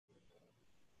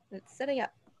It's setting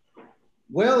up.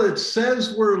 Well, it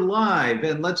says we're live,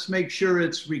 and let's make sure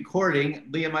it's recording.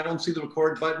 Liam, I don't see the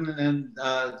record button, and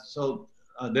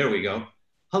there we go.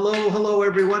 Hello,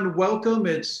 everyone. Welcome.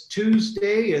 It's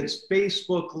Tuesday. It's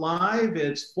Facebook Live.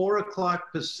 It's 4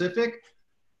 o'clock Pacific,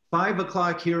 5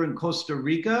 o'clock here in Costa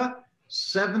Rica,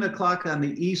 7 o'clock on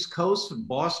the East Coast of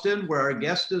Boston, where our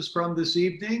guest is from this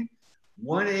evening,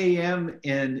 1 a.m.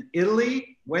 in Italy,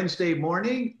 Wednesday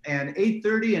morning, and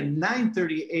 8:30 and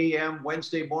 9:30 a.m.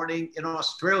 Wednesday morning in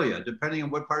Australia, depending on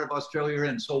what part of Australia you're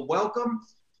in. So welcome.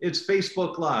 It's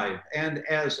Facebook Live. And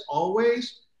as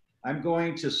always, I'm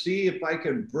going to see if I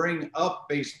can bring up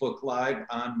Facebook Live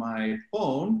on my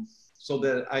phone so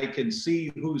that I can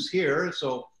see who's here.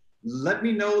 So let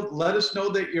us know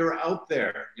that you're out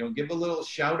there. Give a little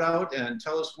shout out and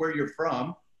tell us where you're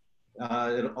from.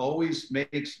 It always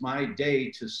makes my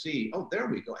day to see. Oh, there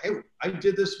we go. Hey, I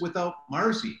did this without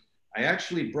Marzi. I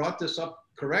actually brought this up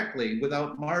correctly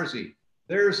without Marzi.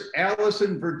 There's Alice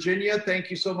in Virginia. Thank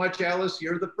you so much, Alice.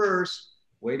 You're the first.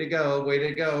 Way to go, way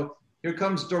to go. Here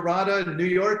comes Dorada in New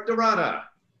York. Dorada,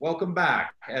 welcome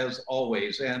back, as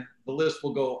always. And the list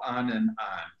will go on and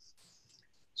on.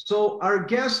 So our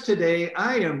guest today,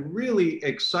 I am really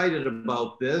excited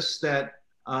about this, that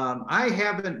I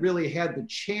haven't really had the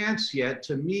chance yet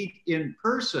to meet in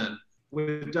person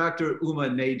with Dr. Uma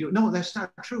Naidoo. No, that's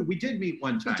not true. We did meet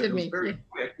one time. It was very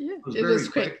quick. Yeah, it was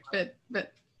quick, but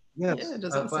yes, yeah, it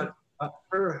was awesome. But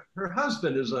her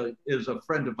husband is a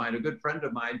friend of mine, a good friend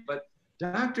of mine. But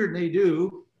Dr.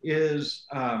 Naidoo is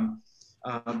a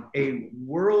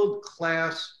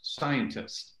world-class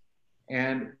scientist.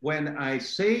 And when I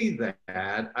say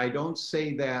that, I don't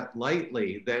say that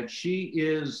lightly, that she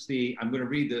is I'm going to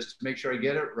read this to make sure I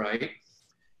get it right.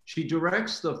 She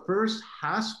directs the first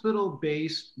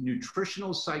hospital-based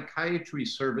nutritional psychiatry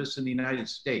service in the United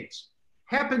States.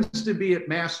 Happens to be at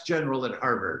Mass General at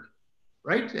Harvard,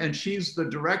 right? And she's the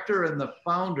director and the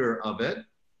founder of it.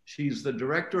 She's the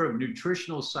director of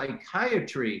nutritional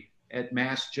psychiatry at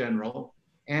Mass General.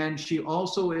 And she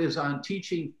also is on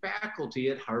teaching faculty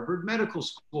at Harvard Medical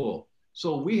School.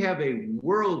 So we have a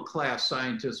world-class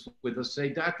scientist with us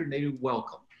today. Dr. Naidoo,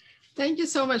 welcome. Thank you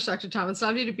so much, Dr. Tom. It's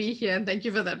lovely to be here, and thank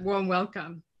you for that warm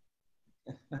welcome.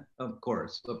 Of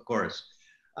course, of course.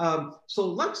 So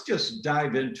let's just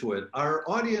dive into it. Our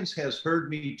audience has heard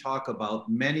me talk about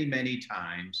many, many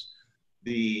times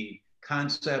the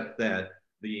concept that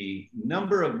the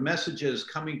number of messages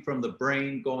coming from the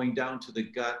brain going down to the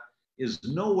gut is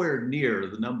nowhere near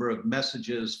the number of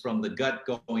messages from the gut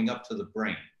going up to the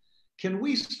brain. Can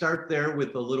we start there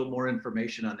with a little more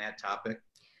information on that topic?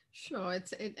 Sure,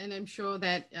 and I'm sure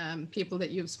that people that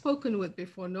you've spoken with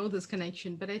before know this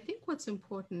connection, but I think what's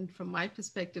important from my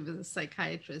perspective as a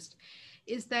psychiatrist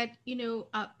is that,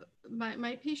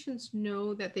 my patients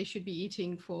know that they should be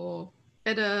eating for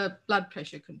better blood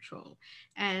pressure control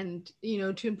and,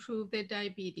 to improve their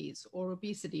diabetes or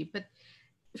obesity, but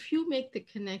if you make the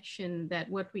connection that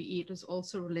what we eat is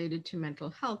also related to mental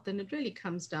health, then it really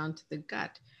comes down to the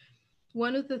gut.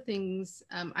 One of the things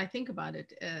I think about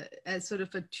it as sort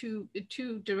of a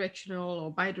two-directional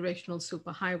or bidirectional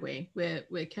superhighway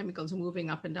where chemicals are moving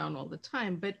up and down all the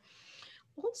time, but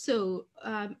also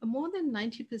more than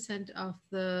 90% of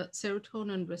the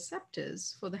serotonin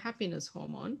receptors for the happiness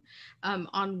hormone,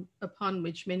 upon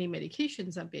which many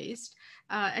medications are based,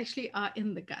 actually are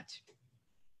in the gut.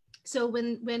 So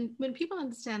when people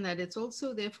understand that, it's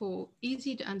also therefore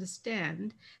easy to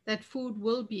understand that food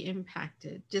will be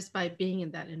impacted just by being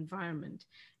in that environment.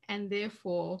 And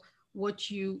therefore, what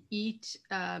you eat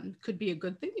could be a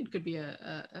good thing. It could be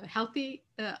a healthy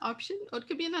option, or it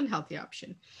could be an unhealthy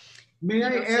option. May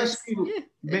I ask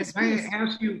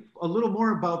you a little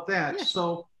more about that? Yes.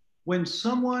 So when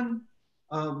someone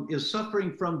is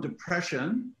suffering from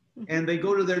depression, and they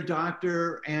go to their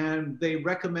doctor and they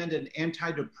recommend an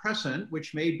antidepressant,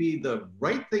 which may be the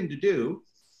right thing to do,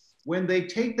 when they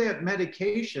take that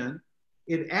medication,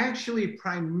 it actually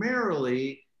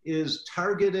primarily is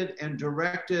targeted and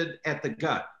directed at the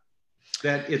gut.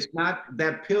 That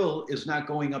pill is not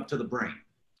going up to the brain.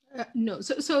 No,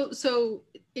 so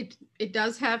it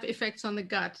does have effects on the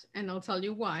gut, and I'll tell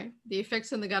you why. The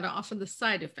effects on the gut are often the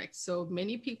side effects. So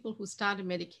many people who start a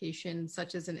medication,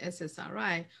 such as an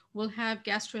SSRI, will have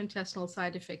gastrointestinal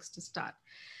side effects to start.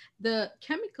 The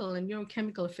chemical and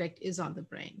neurochemical effect is on the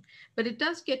brain, but it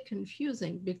does get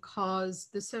confusing because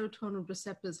the serotonin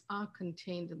receptors are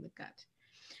contained in the gut.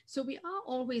 So we are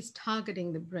always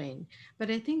targeting the brain,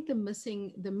 but I think the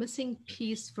missing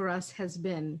piece for us has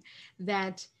been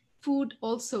that food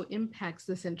also impacts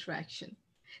this interaction.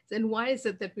 And why is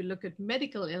it that we look at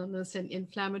medical illness and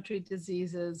inflammatory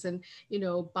diseases and,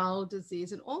 bowel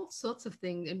disease and all sorts of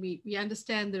things, and we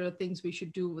understand there are things we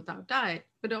should do with our diet,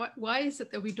 but why is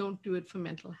it that we don't do it for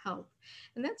mental health?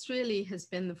 And that's really has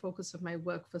been the focus of my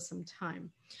work for some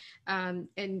time. I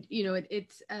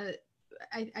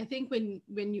think when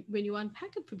you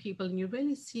unpack it for people and you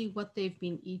really see what they've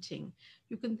been eating,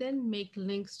 you can then make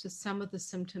links to some of the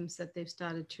symptoms that they've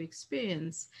started to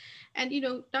experience. And,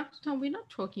 Dr. Tom, we're not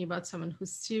talking about someone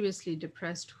who's seriously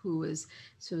depressed, who is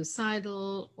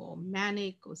suicidal or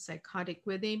manic or psychotic,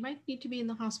 where they might need to be in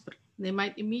the hospital. They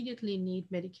might immediately need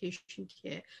medication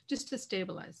care just to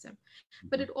stabilize them.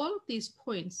 But at all of these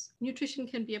points, nutrition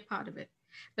can be a part of it.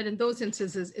 But in those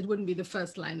instances, it wouldn't be the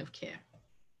first line of care.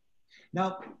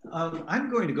 Now, I'm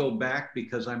going to go back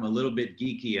because I'm a little bit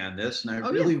geeky on this and I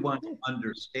really want to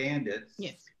understand it.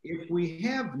 Yes. If we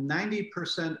have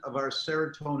 90% of our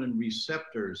serotonin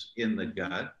receptors in the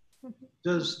gut,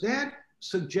 does that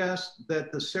suggest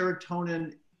that the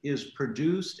serotonin is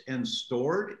produced and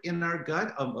stored in our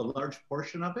gut, a large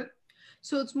portion of it?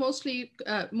 So it's mostly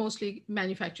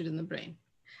manufactured in the brain.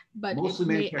 But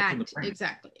mostly it may act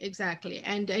exactly.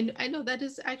 And I know that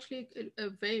is actually a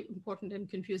very important and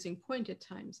confusing point at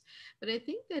times. But I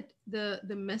think that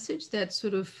the message that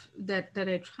that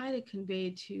I try to convey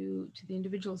to the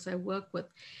individuals I work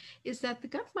with is that the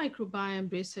gut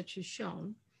microbiome research has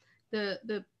shown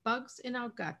the bugs in our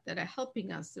gut that are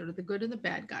helping us, that are the good and the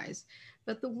bad guys,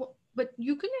 but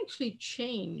you can actually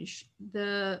change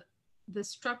the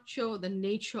structure or the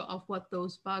nature of what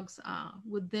those bugs are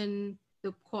within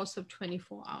the course of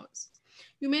 24 hours.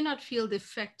 You may not feel the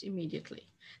effect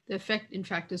immediately. The effect, in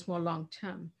fact, is more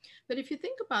long-term. But if you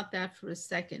think about that for a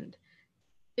second,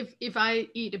 if I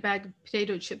eat a bag of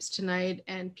potato chips tonight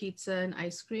and pizza and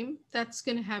ice cream, that's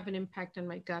going to have an impact on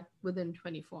my gut within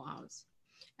 24 hours.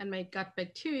 And my gut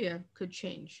bacteria could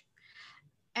change.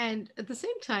 And at the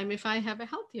same time, if I have a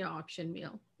healthier option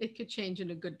meal, it could change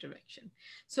in a good direction.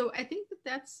 So I think that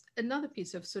that's another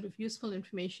piece of sort of useful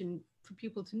information for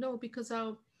people to know, because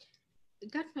our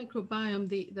gut microbiome,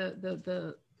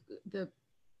 the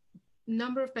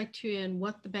number of bacteria and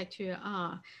what the bacteria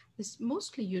are is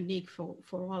mostly unique for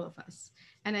all of us.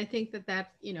 And I think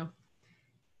that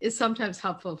is sometimes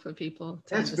helpful for people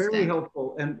to understand. Very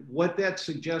helpful. And what that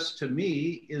suggests to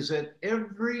me is that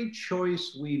every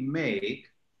choice we make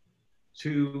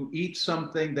to eat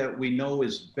something that we know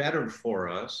is better for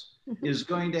us is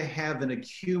going to have an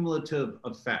accumulative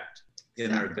effect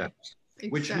in our gut,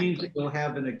 which means it will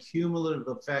have an accumulative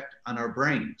effect on our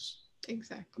brains.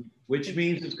 Exactly. Which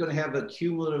means it's going to have a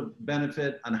cumulative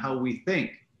benefit on how we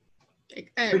think.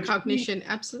 Cognition,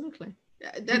 absolutely.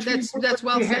 That's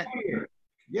well said. Happier.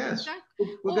 Yes,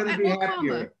 exactly. We're going to be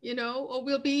happier. Calmer, or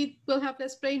we'll have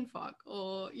less brain fog,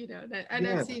 or and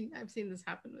I've seen this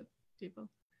happen with people.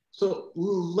 So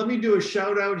let me do a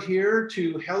shout out here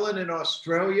to Helen in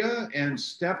Australia, and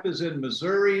Steph is in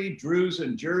Missouri, Drew's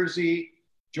in Jersey,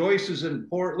 Joyce is in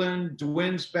Portland,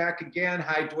 Dwyn's back again.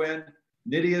 Hi, Dwyn.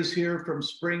 Nydia's here from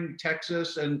Spring,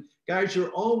 Texas. And guys,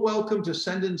 you're all welcome to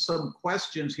send in some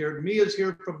questions here. Mia's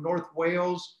here from North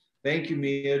Wales. Thank you,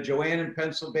 Mia. Joanne in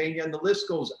Pennsylvania, and the list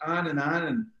goes on,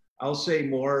 and I'll say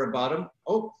more about them.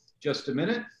 Oh, just a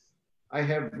minute. I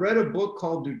have read a book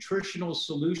called Nutritional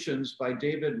Solutions by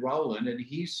David Rowland, and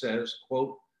he says,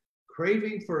 quote,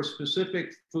 craving for a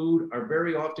specific food are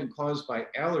very often caused by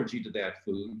allergy to that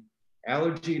food.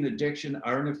 Allergy and addiction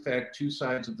are in effect two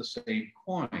sides of the same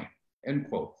coin, end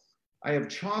quote. I have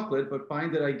chocolate, but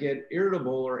find that I get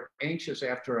irritable or anxious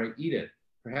after I eat it.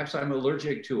 Perhaps I'm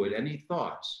allergic to it. Any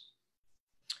thoughts?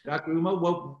 Dr. Uma,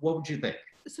 what would you think?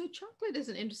 So chocolate is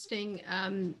an interesting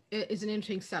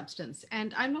substance,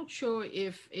 and I'm not sure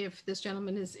if this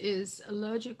gentleman is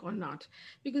allergic or not,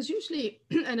 because usually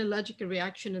an allergic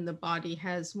reaction in the body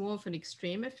has more of an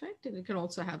extreme effect, and it can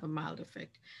also have a mild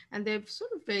effect, and they're sort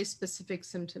of very specific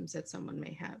symptoms that someone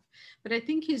may have. But I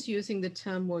think he's using the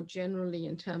term more generally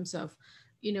in terms of,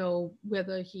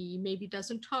 whether he maybe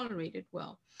doesn't tolerate it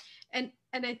well. And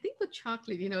I think with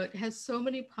chocolate, it has so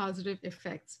many positive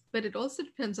effects, but it also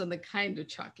depends on the kind of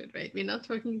chocolate, right? We're not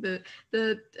talking the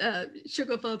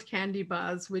sugar-filled candy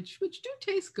bars, which do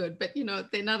taste good, but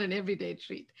they're not an everyday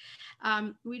treat.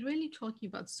 We're really talking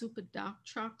about super dark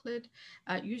chocolate,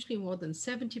 usually more than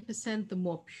 70%, the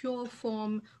more pure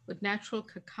form with natural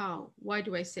cacao. Why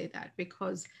do I say that?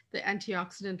 Because the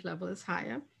antioxidant level is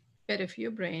higher, better for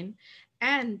your brain,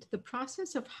 and the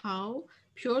process of how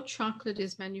pure chocolate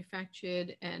is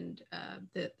manufactured and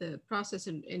the process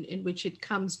in which it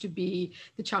comes to be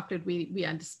the chocolate we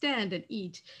understand and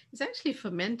eat is actually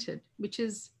fermented, which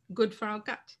is good for our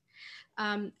gut.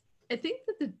 I think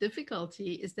that the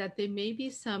difficulty is that there may be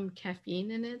some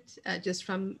caffeine in it, just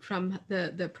from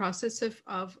the process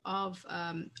of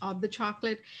the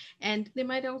chocolate, and there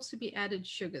might also be added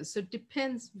sugars. So it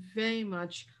depends very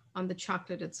much on the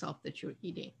chocolate itself that you're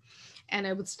eating. And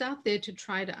I would start there to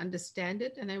try to understand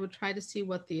it, and I would try to see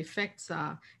what the effects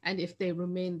are and if they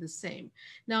remain the same.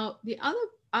 Now, the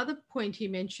other point he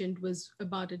mentioned was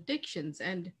about addictions,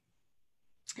 and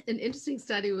an interesting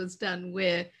study was done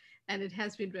where, and it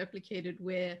has been replicated,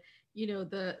 where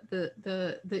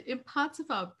the parts of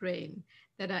our brain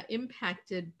that are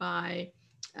impacted by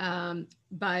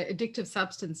addictive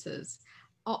substances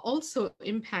are also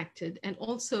impacted and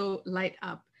also light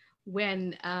up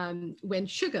when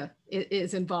sugar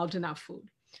is involved in our food.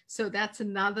 So that's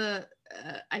another,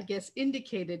 I guess,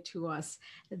 indicator to us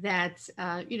that,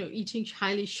 eating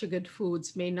highly sugared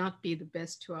foods may not be the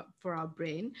best for our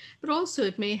brain, but also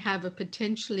it may have a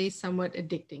potentially somewhat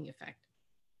addicting effect.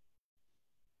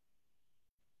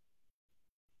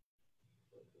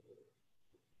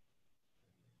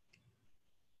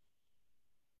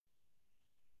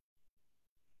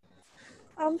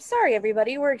 Sorry,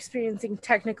 everybody. We're experiencing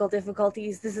technical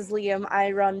difficulties. This is Liam.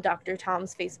 I run Dr.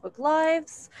 Tom's Facebook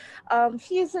Lives.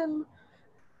 He's in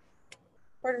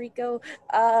Puerto Rico.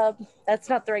 That's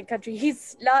not the right country.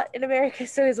 He's not in America,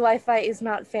 so his Wi-Fi is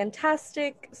not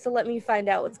fantastic. So let me find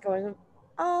out what's going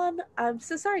on. I'm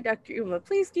so sorry, Dr. Uma.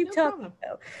 Please keep talking,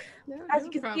 though. As you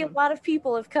can see, a lot of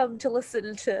people have come to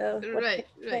listen to.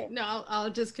 Right. No, I'll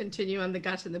just continue on the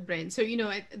gut and the brain. So,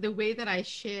 the way that I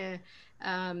share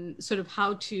sort of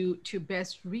how to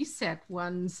best reset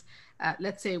one's,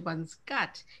 let's say, one's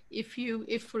gut. If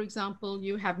for example,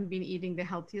 you haven't been eating the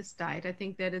healthiest diet, I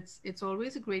think that it's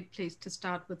always a great place to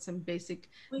start with some basic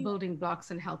building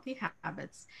blocks and healthy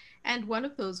habits. And one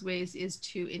of those ways is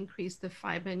to increase the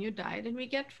fiber in your diet. And we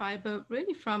get fiber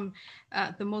really from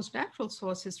the most natural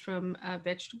sources, from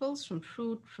vegetables, from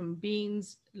fruit, from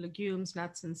beans, legumes,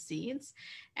 nuts, and seeds.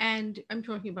 And I'm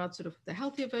talking about sort of the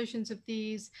healthier versions of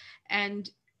these. And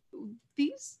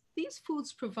these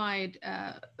foods provide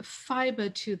fiber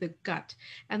to the gut,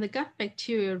 and the gut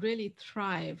bacteria really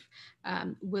thrive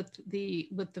with the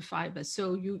fiber.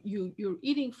 So you're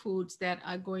eating foods that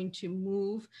are going to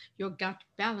move your gut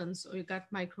balance or your gut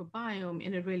microbiome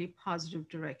in a really positive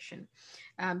direction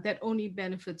that only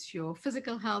benefits your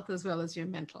physical health as well as your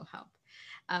mental health.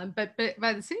 But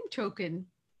by the same token,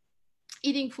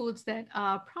 eating foods that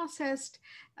are processed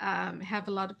have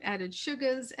a lot of added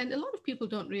sugars, and a lot of people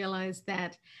don't realize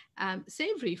that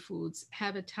savory foods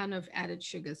have a ton of added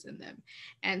sugars in them.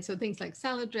 And so things like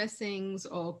salad dressings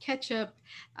or ketchup,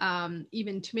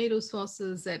 even tomato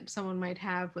sauces that someone might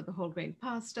have with a whole grain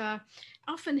pasta,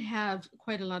 often have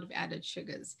quite a lot of added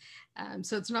sugars.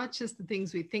 So it's not just the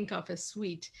things we think of as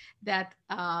sweet that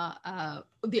are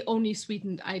the only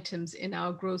sweetened items in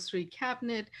our grocery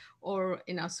cabinet or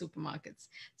in our supermarkets.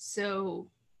 So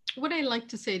what I like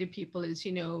to say to people is,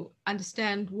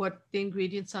 understand what the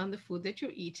ingredients are in the food that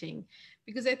you're eating,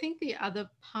 because I think the other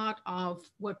part of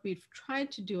what we've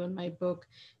tried to do in my book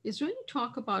is really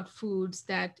talk about foods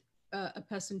that a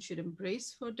person should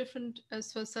embrace for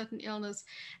for certain illness,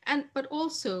 but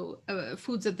also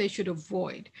foods that they should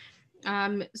avoid.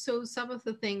 So some of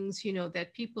the things,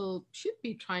 that people should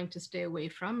be trying to stay away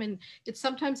from, and it's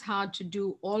sometimes hard to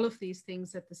do all of these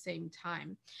things at the same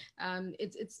time.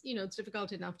 It's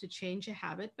difficult enough to change a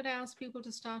habit, but I ask people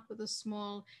to start with a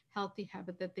small, healthy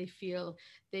habit that they feel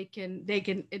they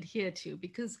can adhere to,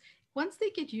 because once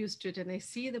they get used to it and they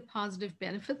see the positive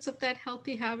benefits of that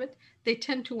healthy habit, they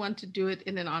tend to want to do it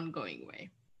in an ongoing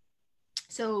way.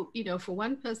 So, for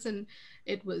one person,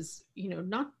 it was,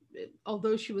 not,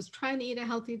 although she was trying to eat a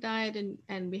healthy diet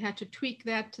and we had to tweak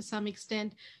that to some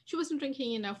extent, she wasn't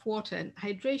drinking enough water. And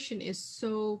hydration is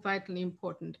so vitally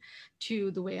important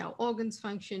to the way our organs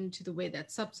function, to the way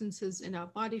that substances in our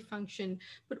body function,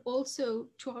 but also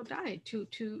to our diet,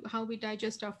 to how we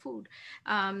digest our food.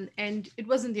 And it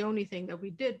wasn't the only thing that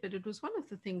we did, but it was one of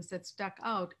the things that stuck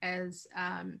out as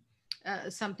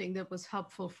something that was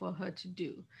helpful for her to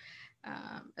do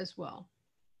as well.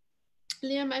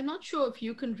 Liam, I'm not sure if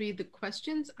you can read the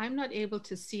questions. I'm not able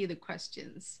to see the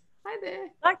questions. Hi there.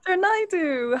 Dr.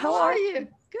 Naidoo, how are you?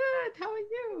 Good. How are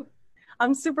you?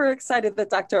 I'm super excited that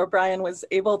Dr. O'Brien was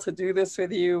able to do this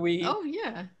with you. We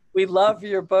love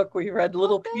your book. We read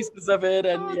little pieces of it,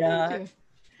 and Thank you.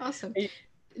 Awesome.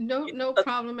 No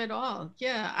problem at all.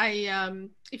 Yeah,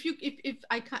 if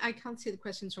I can't see the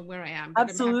questions from where I am, but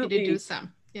absolutely. I'm happy to do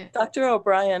some. Yeah. Dr.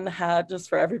 O'Brien had, just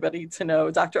for everybody to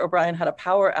know, Dr. O'Brien had a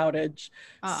power outage.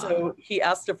 So he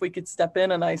asked if we could step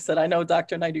in, and I said, I know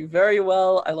Dr. Naidoo very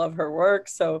well. I love her work.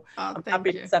 So I'm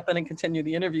happy to step in and continue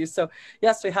the interview. So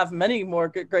yes, we have many more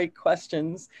great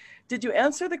questions. Did you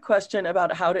answer the question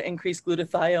about how to increase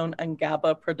glutathione and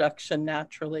GABA production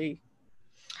naturally?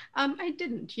 I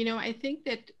didn't. I think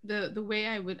that the way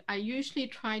I usually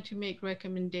try to make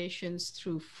recommendations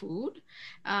through food.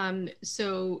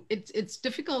 So it's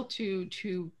difficult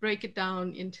to break it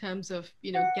down in terms of,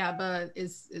 GABA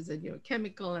is a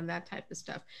neurochemical and that type of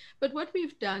stuff. But what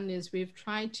we've done is we've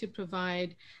tried to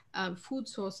provide food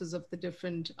sources of the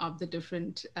different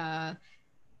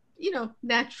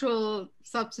natural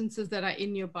substances that are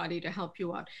in your body to help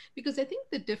you out. Because I think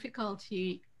the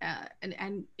difficulty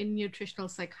and in nutritional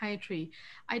psychiatry,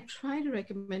 I try to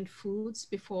recommend foods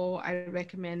before I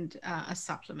recommend a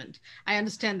supplement. I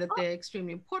understand that they're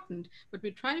extremely important, but we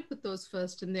try to put those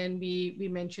first, and then we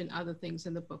mention other things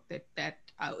in the book that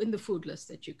are in the food list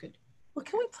that you could. Well,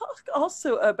 can we talk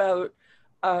also about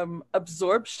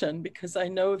absorption, because I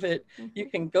know that you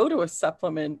can go to a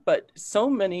supplement, but so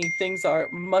many things are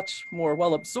much more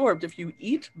well absorbed if you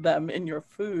eat them in your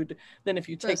food than if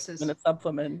you take them in a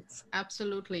supplement.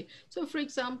 Absolutely. So for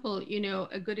example,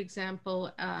 a good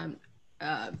example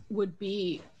would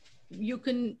be you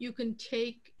can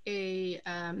take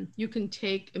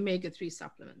omega-3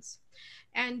 supplements.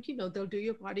 And, they'll do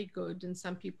your body good. And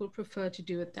some people prefer to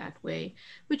do it that way.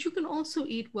 But you can also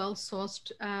eat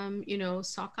well-sourced,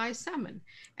 sockeye salmon.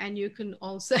 And you can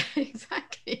also,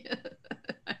 exactly,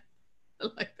 I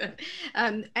like that.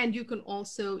 And you can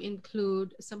also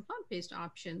include some plant-based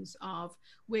options of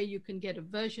where you can get a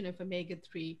version of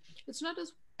omega-3. It's not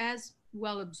as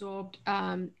well absorbed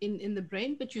in the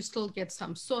brain, but you still get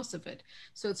some source of it.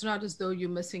 So it's not as though you're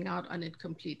missing out on it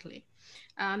completely.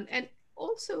 And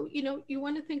also, you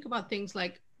want to think about things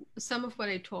like some of what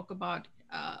I talk about,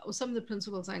 or some of the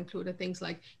principles I include are things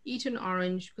like eat an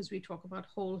orange, because we talk about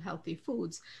whole healthy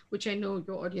foods, which I know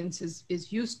your audience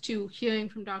is used to hearing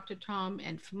from Dr. Tom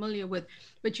and familiar with.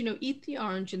 But, eat the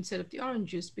orange instead of the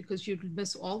orange juice, because you'd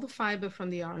miss all the fiber from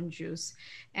the orange juice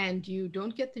and you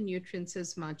don't get the nutrients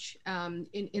as much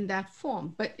in that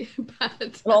form. But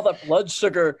all the blood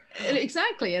sugar.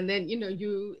 Exactly. And then,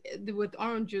 with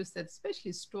orange juice, that's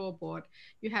especially store-bought,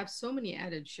 you have so many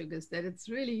added sugars that it's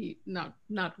really not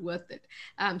worth it.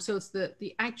 So it's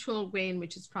the actual way in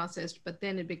which it's processed, but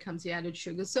then it becomes the added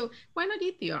sugar. So why not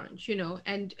eat the orange,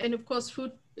 And of course,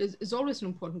 fruit is always an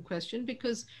important question,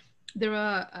 because there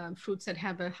are fruits that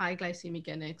have a high glycemic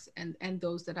index and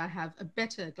those that have a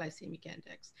better glycemic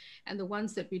index. And the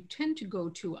ones that we tend to go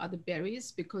to are the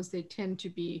berries, because they tend to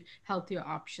be healthier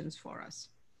options for us.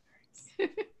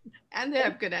 And they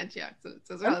have good antioxidants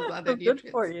as well as other nutrients.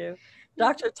 Good for you.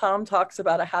 Dr. Tom talks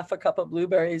about a half a cup of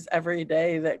blueberries every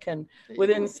day that can,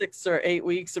 within 6 or 8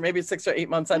 weeks, or maybe 6 or 8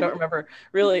 months, I don't remember,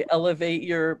 really elevate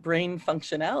your brain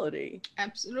functionality.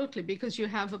 Absolutely, because you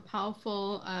have a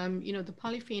powerful, the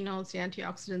polyphenols, the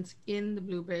antioxidants in the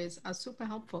blueberries are super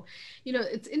helpful.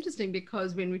 It's interesting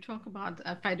because when we talk about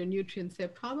phytonutrients, they're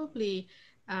probably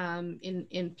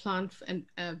in plant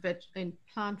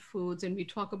foods, and we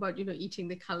talk about eating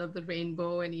the color of the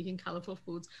rainbow and eating colorful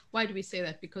foods. Why do we say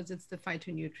that? Because it's the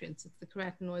phytonutrients, it's the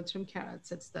carotenoids from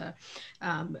carrots, it's the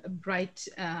bright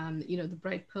the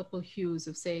bright purple hues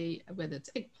of, say, whether it's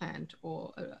eggplant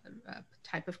or a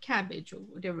type of cabbage or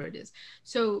whatever it is.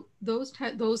 So those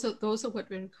are what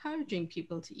we're encouraging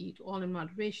people to eat, all in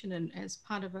moderation and as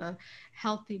part of a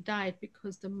healthy diet,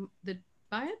 because the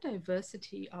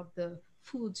biodiversity of the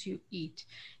foods you eat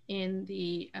in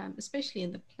the especially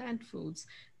in the plant foods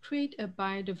create a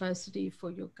biodiversity for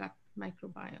your gut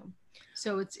microbiome.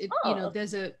 So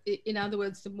there's in other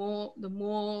words, the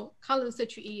more colors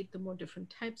that you eat, the more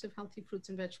different types of healthy fruits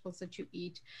and vegetables that you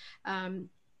eat,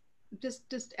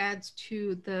 just adds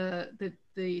to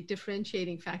the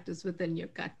differentiating factors within your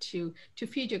gut to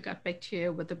feed your gut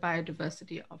bacteria with the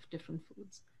biodiversity of different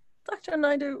foods. Dr.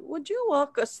 Naidoo, would you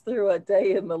walk us through a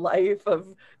day in the life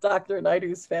of Dr.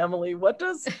 Naidoo's family? What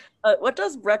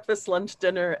does breakfast, lunch,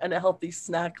 dinner, and a healthy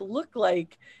snack look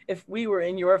like if we were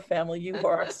in your family? You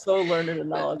are so learned and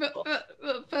knowledgeable.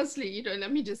 Well, firstly,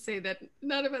 let me just say that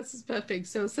none of us is perfect.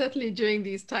 So certainly during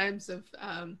these times of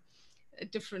a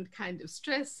different kind of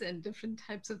stress and different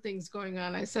types of things going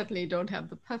on, I certainly don't have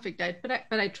the perfect diet,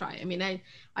 but I try. I mean,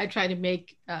 I try to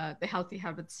make the healthy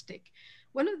habits stick.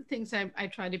 One of the things I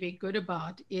try to be good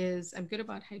about is I'm good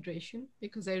about hydration,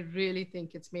 because I really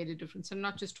think it's made a difference. I'm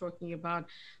not just talking about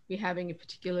we having a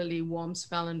particularly warm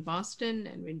spell in Boston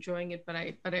and we're enjoying it, but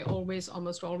I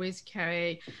almost always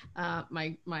carry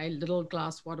my little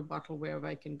glass water bottle wherever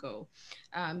I can go,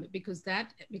 because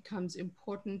that becomes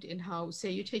important in how,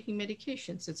 say, you're taking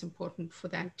medications. It's important for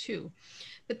that too.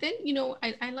 But then,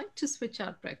 I like to switch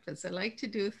out breakfast. I like to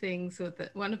do things with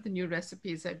one of the new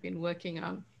recipes I've been working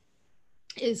on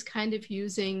is kind of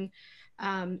using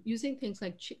things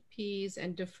like chickpeas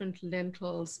and different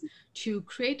lentils to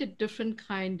create a different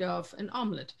kind of an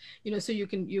omelet. So you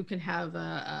can have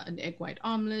an egg white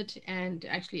omelet, and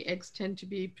actually eggs tend to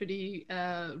be pretty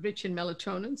rich in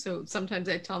melatonin. So sometimes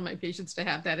I tell my patients to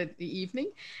have that at the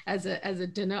evening as a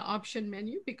dinner option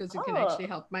menu, because it can actually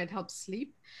might help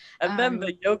sleep. And then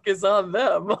the yolk is on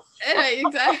them.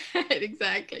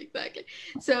 Exactly.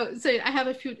 So I have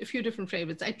a few different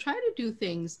favorites. I try to do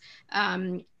things.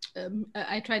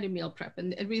 I try to meal prep,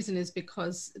 and the reason is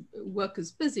because work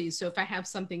is busy. So if I have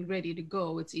something ready to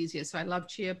go, it's easier. So I love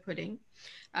chia pudding.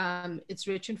 It's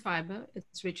rich in fiber.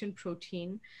 It's rich in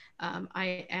protein.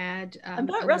 I add and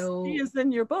that recipe is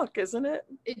in your book, isn't it?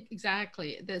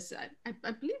 Exactly.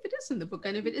 I believe it is in the book,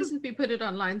 and if it isn't, we put it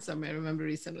online somewhere. I remember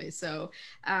recently. So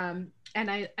I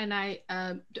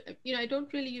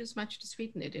don't really use much to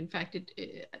sweeten it. In fact,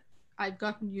 I've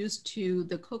gotten used to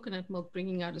the coconut milk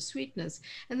bringing out a sweetness.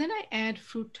 And then I add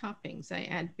fruit toppings. I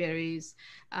add berries.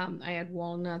 I add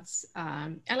walnuts.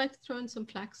 I like to throw in some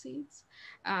flax seeds,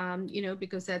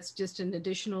 because that's just an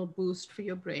additional boost for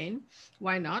your brain.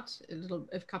 Why not?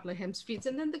 A couple of hemp seeds.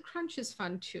 And then the crunch is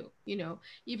fun too.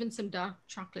 Even some dark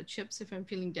chocolate chips if I'm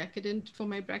feeling decadent for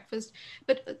my breakfast.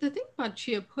 But the thing about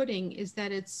chia pudding is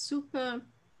that it's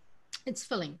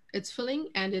filling,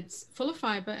 and it's full of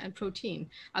fiber and protein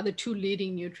are the two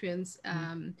leading nutrients.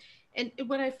 And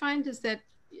what I find is that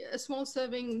a small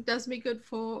serving does me good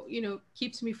for,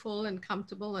 keeps me full and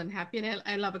comfortable and happy. And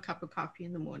I love a cup of coffee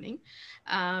in the morning.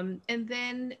 And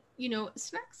then,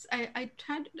 snacks, I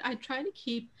try to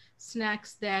keep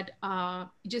snacks that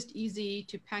are just easy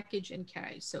to package and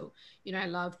carry. So, I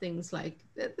love things like,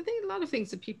 a lot of things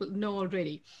that people know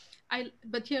already.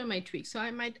 But here are my tweaks. So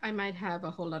I might have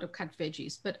a whole lot of cut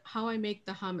veggies, but how I make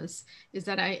the hummus is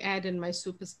that I add in my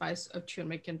super spice of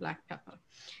turmeric and black pepper.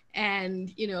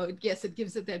 And, yes, it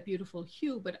gives it that beautiful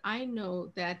hue, but I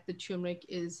know that the turmeric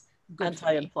is good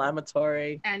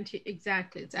anti-inflammatory.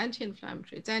 Exactly. It's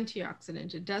anti-inflammatory. It's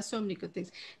antioxidant. It does so many good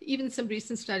things. Even some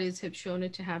recent studies have shown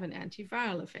it to have an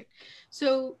antiviral effect.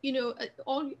 So,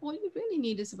 all you really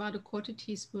need is about a quarter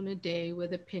teaspoon a day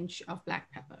with a pinch of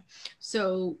black pepper.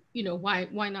 So,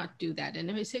 why not do that? And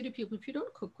if I say to people, if you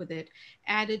don't cook with it,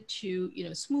 add it to,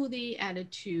 smoothie, add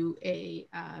it to a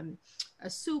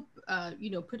soup,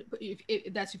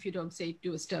 that's if you don't say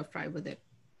do a stir fry with it.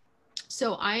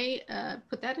 So I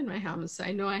put that in my hummus.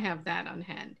 I know I have that on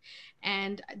hand.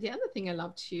 And the other thing I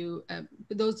love to,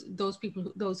 those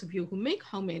of you who make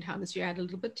homemade hummus, you add a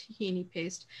little bit tahini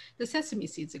paste. The sesame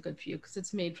seeds are good for you because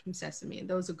it's made from sesame, and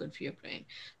those are good for your brain.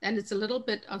 And it's a little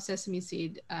bit of sesame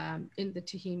seed in the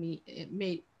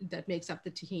tahini that makes up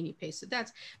the tahini paste. So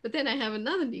but then I have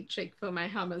another neat trick for my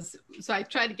hummus. So I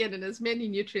try to get in as many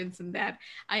nutrients in that.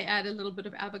 I add a little bit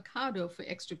of avocado for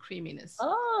extra creaminess.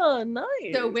 Oh,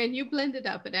 nice. So when you blend it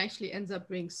up, it actually ends up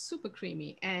being super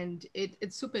creamy, and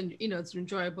it's super, it's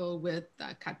enjoyable with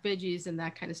cut veggies and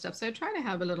that kind of stuff. So I try to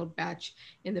have a little batch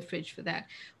in the fridge for that.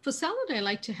 For salad, I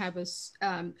like to have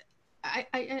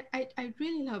I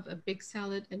really love a big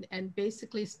salad, and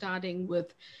basically starting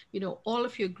with, all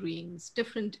of your greens,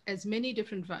 as many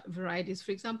different varieties.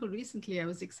 For example, recently I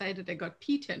was excited I got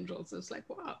pea tendrils. I was like,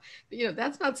 wow,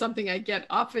 that's not something I get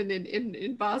often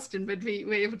in Boston, but we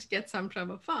were able to get some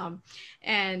from a farm,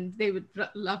 and they were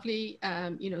lovely,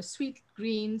 sweet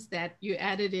greens that you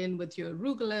added in with your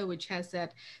arugula, which has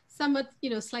that somewhat,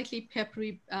 slightly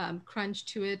peppery crunch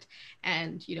to it,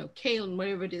 and, kale and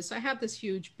whatever it is. So I have this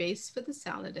huge base for the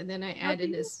salad, and then I add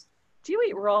in this. Do you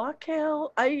eat raw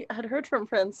kale? I had heard from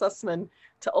Fran Sussman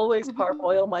to always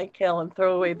parboil my kale and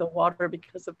throw away the water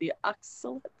because of the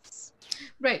oxalates.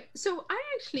 Right. So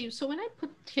when I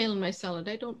put kale in my salad,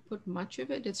 I don't put much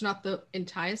of it. It's not the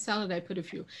entire salad. I put a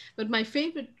few. But my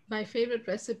favorite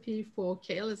recipe for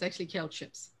kale is actually kale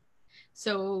chips.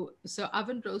 So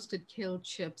oven roasted kale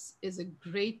chips is a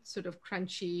great sort of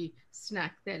crunchy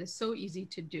snack that is so easy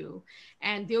to do.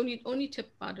 And the only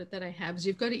tip about it that I have is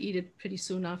you've got to eat it pretty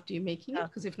soon after you're making it,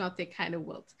 because if not, they kind of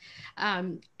wilt.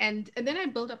 And then I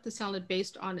build up the salad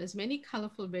based on as many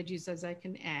colorful veggies as I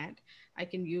can add. I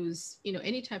can use,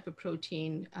 any type of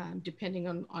protein, depending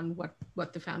on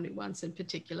what the family wants in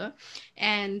particular.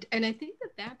 And I think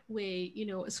that way,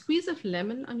 a squeeze of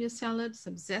lemon on your salad,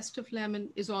 some zest of lemon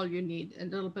is all you need,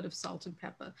 and a little bit of salt and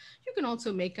pepper. You can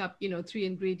also make up,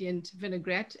 3-ingredient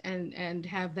vinaigrette and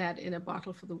have that in a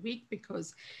bottle for the week,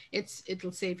 because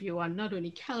it'll save you on not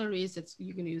only calories,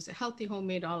 you're going to use a healthy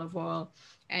homemade olive oil,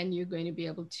 and you're going to be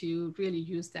able to really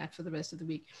use that for the rest of the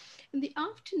week. In the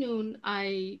afternoon,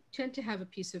 I tend to have a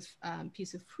piece of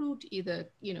fruit, either,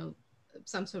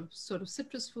 some sort of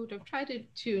citrus fruit. I've tried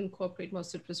to incorporate more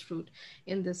citrus fruit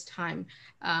in this time.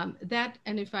 And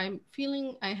if I'm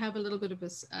feeling I have a little bit of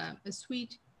a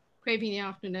sweet craving in the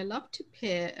afternoon, I love to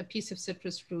pair a piece of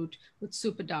citrus fruit with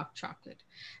super dark chocolate,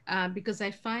 because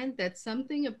I find that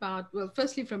something about, well,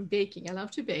 firstly from baking, I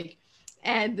love to bake,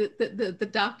 and the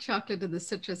dark chocolate and the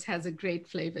citrus has a great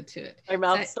flavor to it. My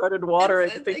mouth started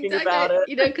watering thinking about it.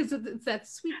 Because it's that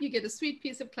sweet, you get a sweet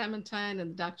piece of clementine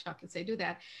and the dark chocolates, I do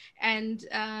that. And,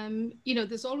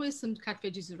 there's always some cut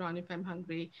veggies around if I'm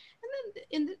hungry.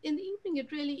 And then in the evening,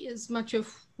 it really is much of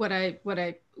what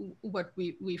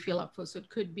we feel up for. So it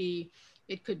could be,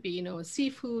 a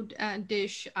seafood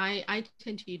dish. I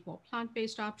tend to eat more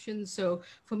plant-based options. So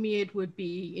for me, it would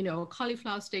be, a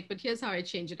cauliflower steak. But here's how I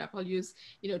change it up. I'll use,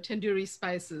 tandoori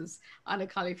spices on a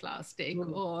cauliflower steak.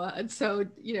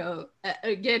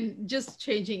 Again, just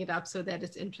changing it up so that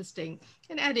it's interesting,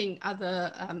 and adding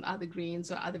other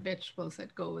greens or other vegetables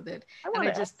that go with it.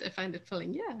 I find it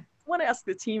filling. Yeah. I want to ask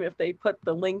the team if they put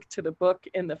the link to the book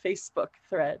in the Facebook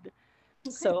thread.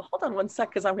 Okay. So hold on one sec,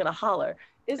 because I'm going to holler.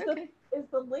 Is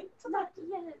the link to that?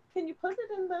 Can you put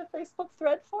it in the Facebook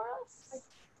thread for us?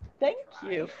 Thank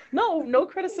you. No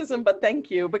criticism, but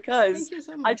thank you, because thank you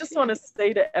so much. I just want to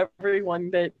say to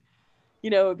everyone that,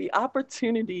 the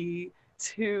opportunity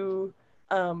to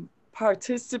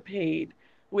participate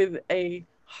with a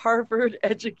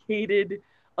Harvard-educated,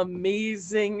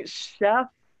 amazing chef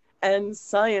and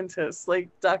scientist like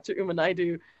Dr.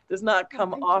 Naidoo does not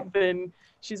come often.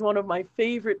 She's one of my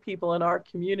favorite people in our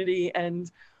community.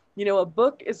 And, a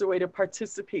book is a way to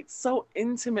participate so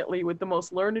intimately with the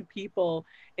most learned people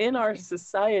in our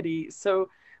society. So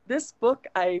this book,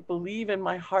 I believe in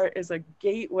my heart, is a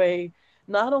gateway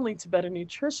not only to better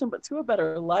nutrition, but to a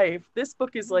better life. This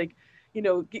book is like,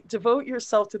 devote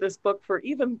yourself to this book for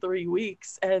even 3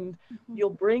 weeks, and you'll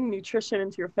bring nutrition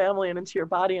into your family and into your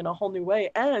body in a whole new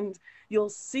way. And you'll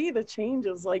see the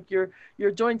changes, like your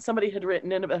joints. Somebody had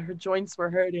written in about her joints were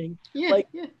hurting.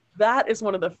 That is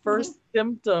one of the first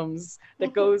symptoms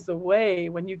that goes away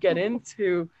when you get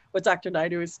into what Dr.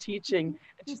 Naidoo is teaching.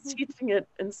 And she's teaching it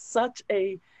in such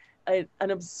an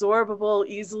absorbable,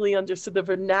 easily understood. The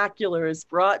vernacular is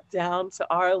brought down to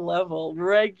our level,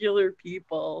 regular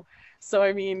people. So,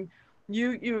 I mean,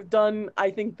 you've done,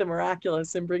 I think, the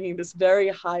miraculous in bringing this very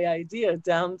high idea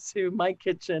down to my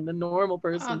kitchen, a normal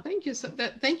person. Oh, thank you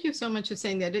so much for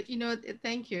saying that.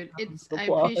 Thank you.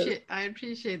 I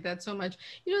appreciate that so much.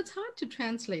 It's hard to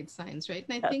translate science, right?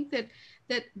 And I think that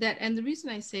and the reason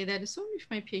I say that is so many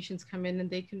of my patients come in and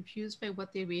they're confused by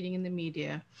what they're reading in the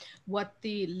media, what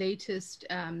the latest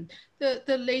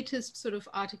the latest sort of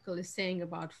article is saying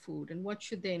about food, and what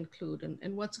should they include,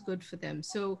 and what's good for them.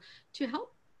 So to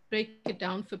help break it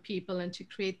down for people and to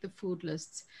create the food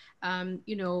lists,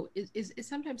 is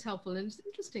sometimes helpful. And it's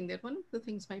interesting that one of the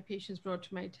things my patients brought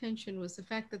to my attention was the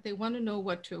fact that they want to know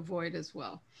what to avoid as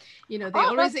well. They're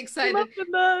always excited.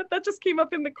 That just came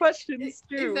up in the questions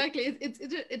too. Exactly.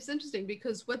 It's interesting,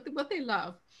 because what they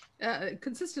love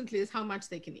consistently is how much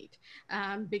they can eat,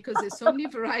 because there's so many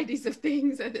varieties of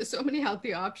things, and there's so many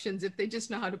healthy options if they just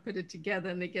know how to put it together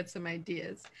and they get some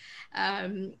ideas.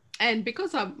 And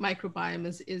because our microbiome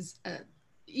is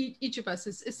each of us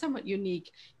is somewhat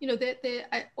unique,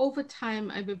 over time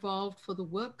I've evolved for the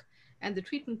work and the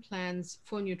treatment plans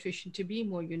for nutrition to be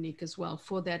more unique as well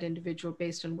for that individual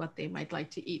based on what they might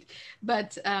like to eat.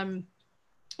 But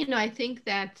I think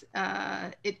that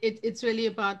it's really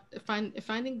about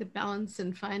finding the balance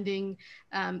and finding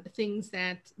things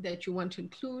that you want to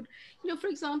include. For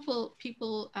example,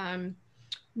 people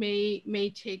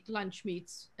may take lunch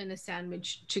meats in a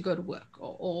sandwich to go to work,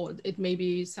 or it may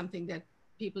be something that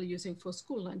people are using for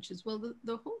school lunches. Well,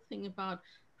 the whole thing about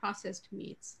processed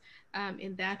meats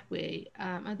in that way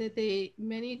are that they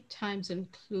many times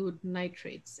include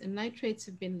nitrates, and nitrates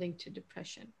have been linked to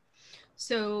depression.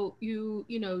 So you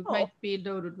might be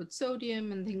loaded with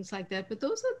sodium and things like that. But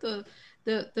those are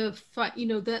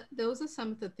those are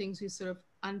some of the things we sort of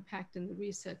unpacked in the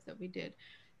research that we did.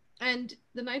 And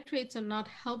the nitrates are not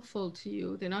helpful to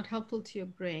you. They're not helpful to your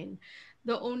brain.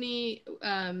 The only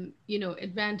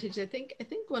advantage, I think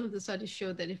one of the studies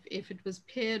showed that if it was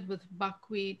paired with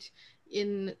buckwheat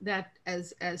in that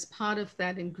as part of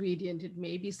that ingredient, it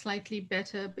may be slightly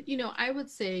better. But I would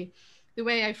say the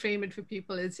way I frame it for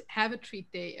people is have a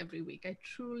treat day every week. I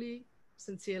truly,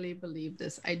 sincerely believe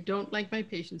this. I don't like my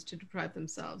patients to deprive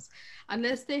themselves.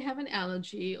 Unless they have an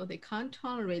allergy or they can't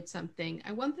tolerate something,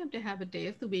 I want them to have a day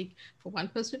of the week. For one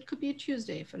person, it could be a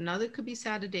Tuesday. For another, it could be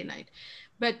Saturday night.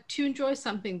 But to enjoy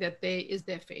something that is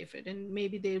their favorite. And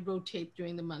maybe they rotate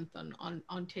during the month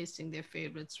on tasting their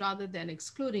favorites rather than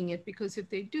excluding it. Because if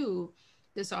they do,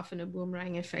 there's often a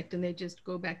boomerang effect and they just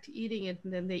go back to eating it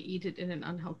and then they eat it in an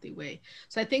unhealthy way.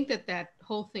 So I think that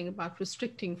whole thing about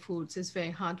restricting foods is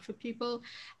very hard for people.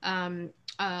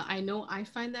 I know I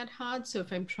find that hard. So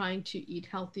if I'm trying to eat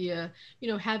healthier,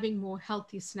 having more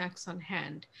healthy snacks on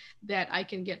hand that I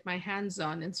can get my hands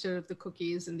on instead of the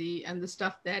cookies and the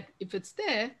stuff that if it's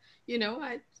there,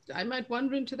 I might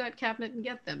wander into that cabinet and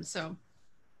get them. So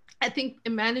I think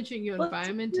managing your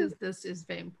environment is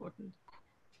very important.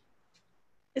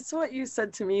 It's what you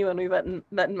said to me when we met in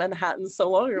Manhattan so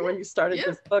long ago when you started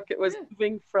this book. It was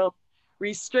moving from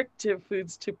restrictive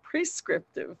foods to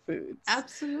prescriptive foods.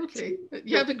 Absolutely.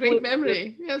 You have a great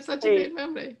memory. You have such a great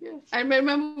memory. Yeah. I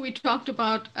remember we talked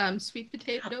about sweet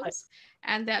potatoes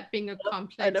and that being a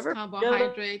complex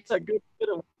carbohydrate.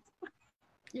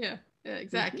 Yeah,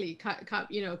 exactly.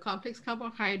 Complex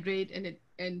carbohydrate,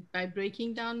 and by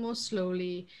breaking down more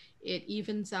slowly, it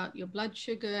evens out your blood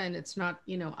sugar and it's not,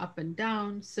 up and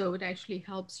down. So it actually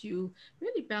helps you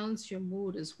really balance your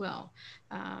mood as well.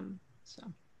 And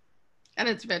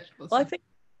it's vegetables. Well,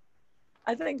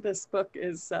 I think this book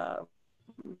is,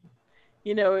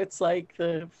 it's like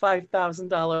the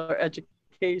 $5,000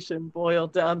 education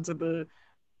boiled down to the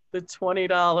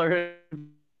 $20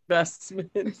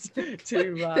 investment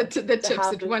to the tips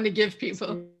that you want to give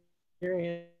people.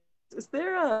 Is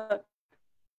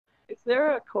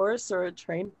there a course or a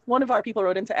training? One of our people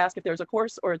wrote in to ask if there's a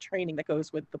course or a training that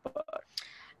goes with the book.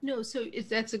 No, so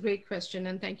that's a great question,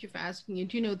 and thank you for asking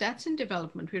it. That's in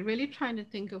development. We're really trying to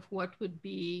think of what would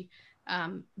be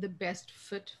the best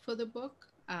fit for the book.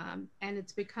 And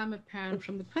it's become apparent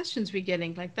from the questions we're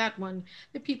getting, like that one,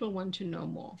 that people want to know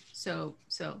more. So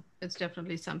it's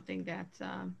definitely something that,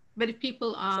 but if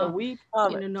people are,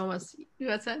 know us,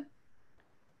 what's that?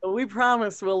 We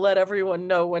promise we'll let everyone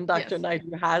know when Dr.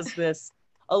 Naidoo has this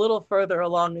a little further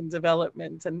along in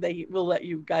development, and they will let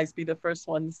you guys be the first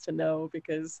ones to know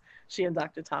because she and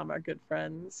Dr. Tom are good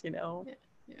friends, Yeah.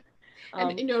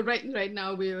 And right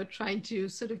now we are trying to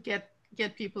sort of get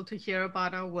people to hear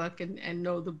about our work and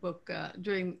know the book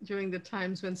during the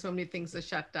times when so many things are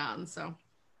shut down. So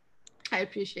I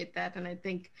appreciate that, and I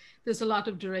think there's a lot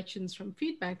of directions from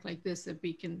feedback like this that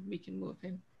we can move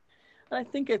in. I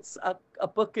think it's a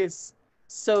book is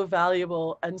so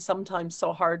valuable and sometimes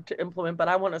so hard to implement. But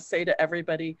I want to say to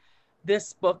everybody,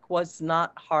 this book was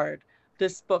not hard.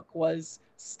 This book was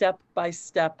step by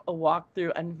step, a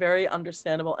walkthrough, and very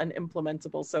understandable and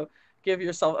implementable. So give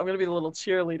yourself, I'm going to be a little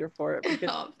cheerleader for it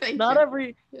because not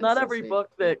every book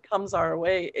that comes our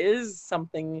way is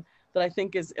something that I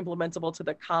think is implementable to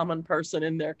the common person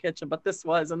in their kitchen. But this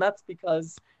was, and that's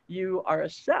because you are a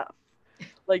chef.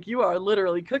 Like you are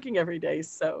literally cooking every day.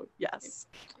 So yes.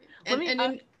 So go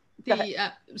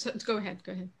ahead.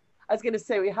 I was going to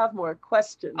say, we have more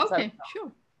questions. Okay,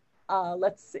 sure.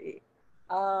 Let's see.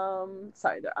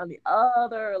 Sorry, they're on the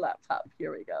other laptop.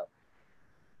 Here we go.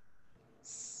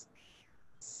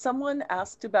 Someone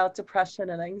asked about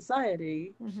depression and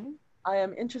anxiety. Mm-hmm. I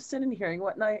am interested in hearing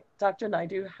what Dr.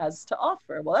 Naidoo has to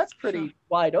offer. Well, that's pretty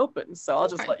wide open, so I'll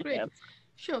just let you answer.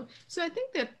 Sure. So I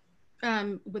think that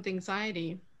with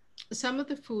anxiety, some of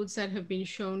the foods that have been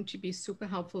shown to be super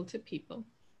helpful to people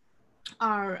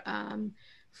are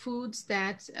foods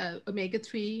that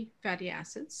omega-3 fatty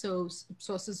acids, so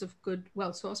sources of good,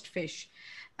 well-sourced fish.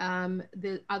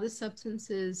 The other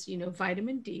substances,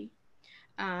 vitamin D.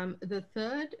 The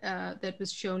third that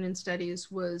was shown in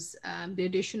studies was the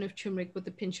addition of turmeric with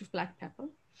a pinch of black pepper.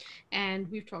 And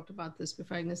we've talked about this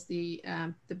before. I guess the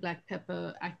black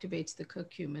pepper activates the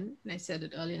curcumin. And I said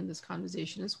it earlier in this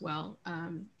conversation as well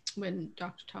when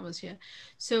Dr. Tom was here.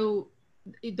 So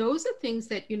those are things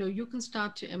that, you know, you can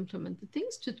start to implement. The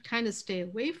things to kind of stay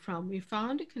away from, we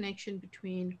found a connection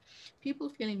between people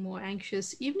feeling more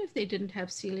anxious, even if they didn't have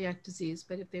celiac disease,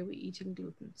 but if they were eating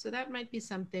gluten. So that might be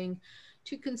something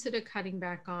to consider cutting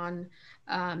back on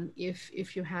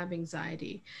if you have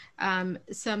anxiety.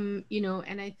 You know,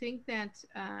 and I think that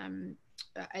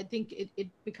it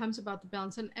becomes about the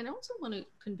balance. And I also want to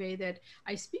convey that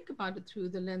I speak about it through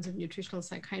the lens of nutritional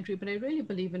psychiatry, but I really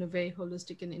believe in a very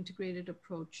holistic and integrated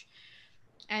approach.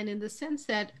 And in the sense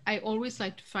that I always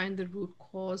like to find the root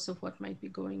cause of what might be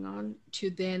going on,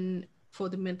 to then, for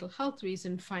the mental health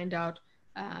reason, find out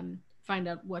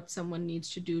what someone needs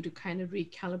to do to kind of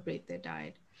recalibrate their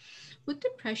diet. With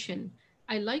depression,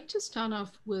 I like to start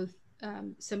off with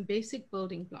some basic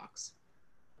building blocks.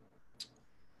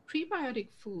 Prebiotic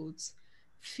foods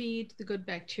feed the good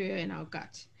bacteria in our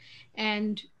gut,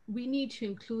 and we need to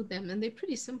include them. And they're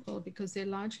pretty simple because they're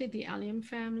largely the allium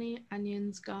family: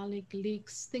 onions, garlic,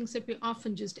 leeks, things that we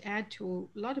often just add to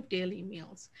a lot of daily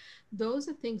meals. Those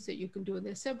are things that you can do.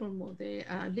 There's several more. There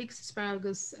leeks,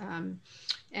 asparagus,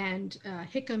 and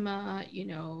jicama, you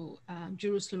know,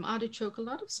 Jerusalem artichoke, a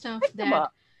lot of stuff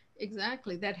that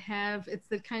exactly that have, it's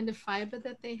the kind of fiber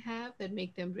that they have that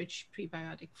make them rich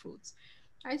prebiotic foods.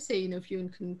 I say, you know, if you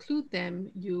can include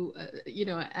them, you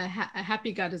know, a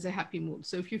happy gut is a happy mood.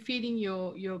 So if you're feeding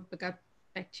your gut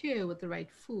bacteria with the right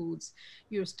foods,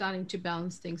 you're starting to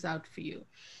balance things out for you.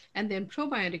 And then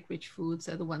probiotic rich foods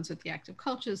are the ones with the active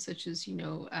cultures, such as, you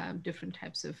know, different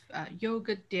types of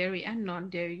yogurt, dairy and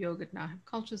non-dairy yogurt now have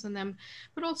cultures in them,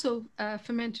 but also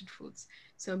fermented foods.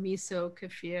 So miso,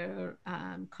 kefir,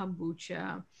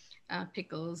 kombucha,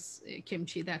 pickles,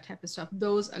 kimchi, that type of stuff.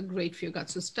 Those are great for your gut.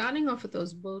 So starting off with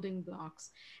those building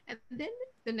blocks. And then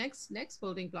the next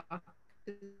building block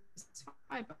is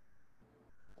fiber.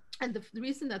 And the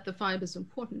reason that the fiber is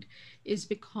important is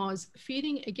because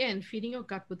feeding your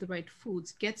gut with the right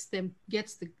foods gets the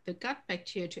gut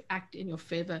bacteria to act in your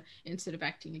favor instead of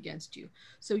acting against you.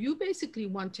 So you basically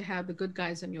want to have the good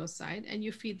guys on your side, and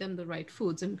you feed them the right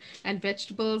foods, and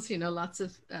vegetables, you know, lots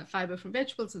of fiber from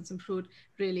vegetables and some fruit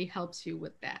really helps you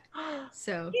with that.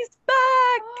 So he's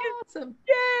back. Awesome.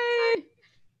 Yay.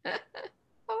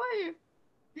 How are you?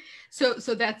 So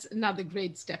that's another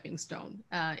great stepping stone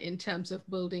in terms of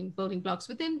building blocks.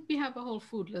 But then we have a whole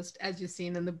food list, as you've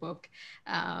seen in the book,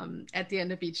 at the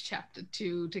end of each chapter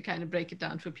to kind of break it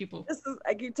down for people.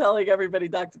 I keep telling everybody,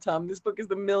 Dr. Tom, this book is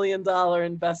the $1 million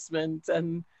investment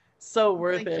and so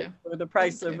worth it for the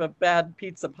price of a bad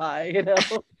pizza pie, you know.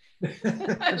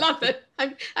 I love it.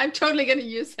 I'm totally going to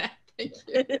use that. Thank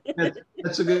you.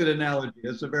 That's a good analogy.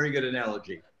 That's a very good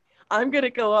analogy. I'm going to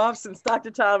go off since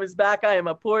Dr. Tom is back. I am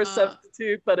a poor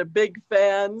substitute, but a big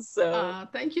fan. So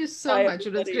thank you so much.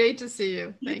 It was great to see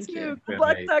you. Thank you. Good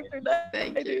luck, Dr.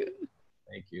 Thank you.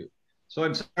 Thank you. So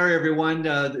I'm sorry, everyone.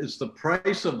 It's the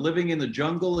price of living in the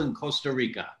jungle in Costa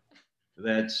Rica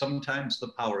that sometimes the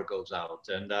power goes out.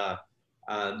 And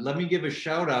let me give a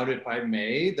shout out, if I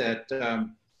may,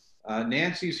 that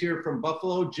Nancy's here from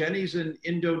Buffalo. Jenny's in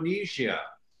Indonesia.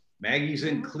 Maggie's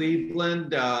in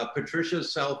Cleveland,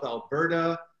 Patricia's South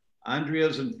Alberta,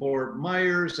 Andrea's in Fort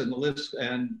Myers,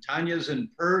 and Tanya's in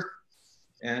Perth,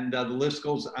 and the list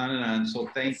goes on and on. So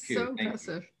thank you. So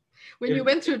impressive. When you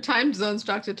went through time zones,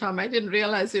 Dr. Tom, I didn't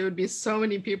realize there would be so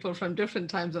many people from different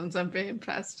time zones. I'm very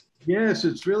impressed. Yes,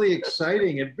 it's really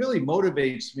exciting. It really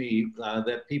motivates me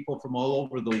that people from all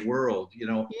over the world, you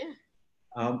know,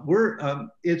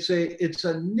 it's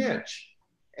a niche,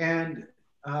 and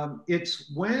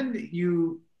it's when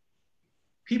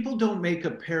people don't make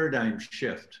a paradigm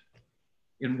shift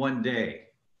in one day.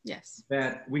 Yes.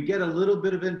 That we get a little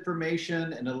bit of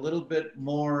information and a little bit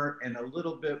more and a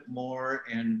little bit more,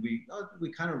 and we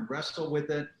kind of wrestle with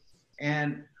it.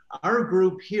 And our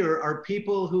group here are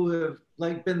people who have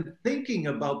been thinking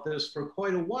about this for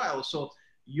quite a while. So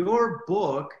your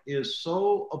book is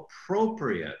so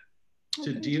appropriate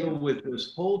to deal with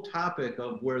this whole topic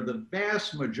of where the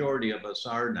vast majority of us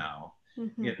are now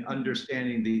in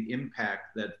understanding the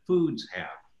impact that foods have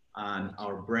on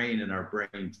our brain and our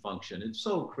brain function. It's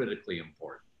so critically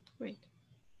important. Great.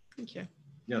 Thank you.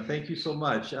 Yeah, thank you so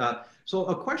much. So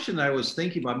a question I was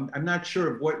thinking about, I'm not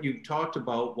sure of what you talked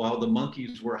about while the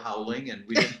monkeys were howling and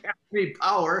we didn't have any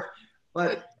power,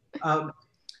 but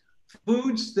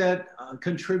foods that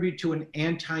contribute to an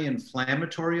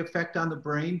anti-inflammatory effect on the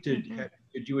brain,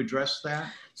 did you address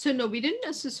that? So no, we didn't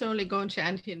necessarily go into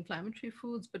anti-inflammatory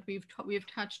foods, but we've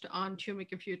touched on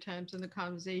turmeric a few times in the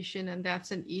conversation, and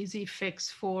that's an easy fix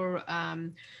for,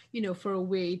 for a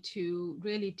way to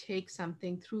really take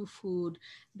something through food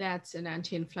that's an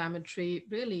anti-inflammatory,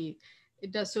 really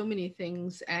it does so many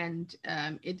things, and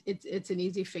it's an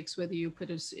easy fix whether you put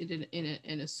it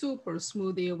in a soup or a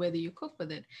smoothie, or whether you cook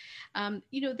with it.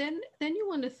 You know, then you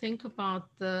want to think about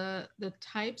the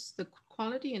types, the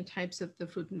quality and types of the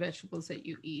fruit and vegetables that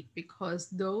you eat, because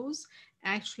those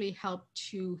actually help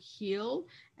to heal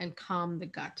and calm the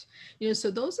gut. You know, so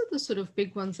those are the sort of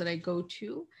big ones that I go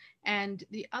to. And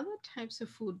the other types of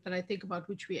food that I think about,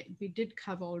 which we did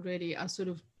cover already, are sort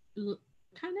of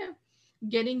kind of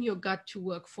getting your gut to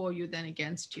work for you than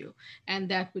against you. And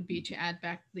that would be to add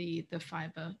back the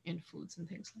fiber in foods and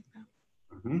things like that.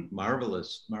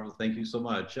 Marvelous. Marvelous. Thank you so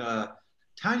much.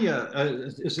 Tanya,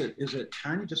 is it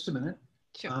Tanya? Just a minute.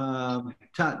 Sure.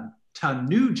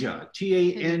 Tanuja,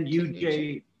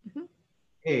 Tanuja,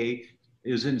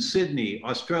 is in Sydney,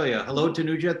 Australia. Hello,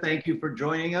 Tanuja. Thank you for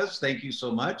joining us. Thank you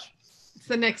so much. It's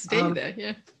the next day there,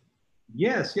 yeah.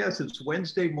 Yes, it's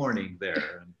Wednesday morning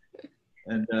there.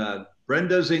 And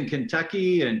Brenda's in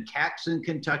Kentucky, and Kat's in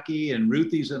Kentucky, and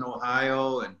Ruthie's in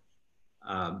Ohio. And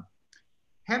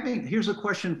here's a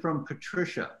question from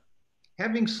Patricia.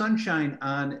 Having sunshine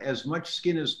on as much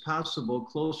skin as possible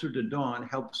closer to dawn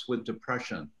helps with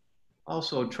depression.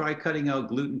 Also, try cutting out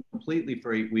gluten completely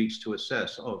for 8 weeks to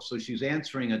assess. Oh, so she's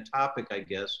answering a topic, I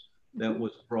guess, that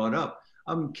was brought up.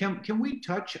 Can we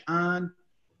touch on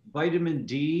vitamin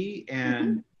D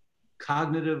and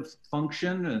cognitive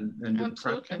function and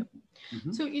depression?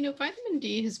 So, you know, vitamin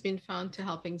D has been found to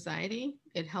help anxiety.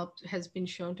 It has been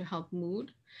shown to help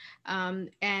mood,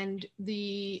 and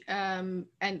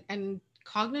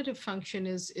cognitive function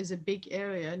is a big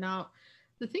area. Now,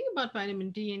 the thing about vitamin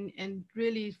D, and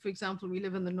really, for example, we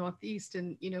live in the Northeast,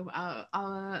 and you know,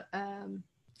 our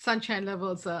sunshine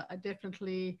levels are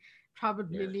definitely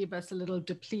probably leave us a little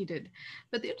depleted.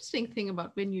 But the interesting thing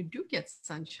about when you do get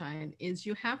sunshine is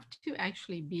you have to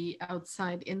actually be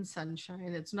outside in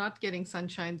sunshine. It's not getting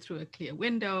sunshine through a clear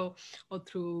window or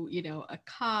through, you know, a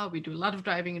car. We do a lot of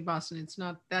driving in Boston. It's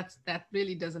not, that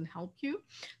really doesn't help you.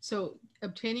 So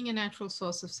obtaining a natural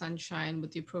source of sunshine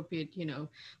with the appropriate, you know,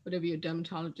 whatever your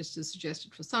dermatologist has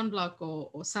suggested for sunblock or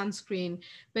sunscreen.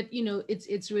 But, you know,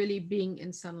 it's really being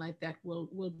in sunlight that will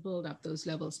build up those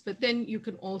levels. But then you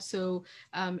can also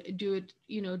do it,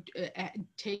 you know,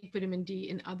 take vitamin D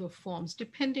in other forms,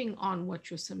 depending on what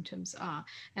your symptoms are.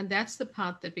 And that's the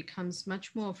part that becomes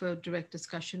much more of a direct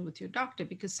discussion with your doctor,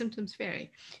 because symptoms vary.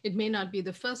 It may not be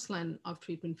the first line of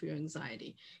treatment for your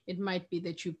anxiety. It might be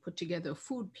that you put together a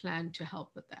food plan to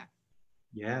help with that.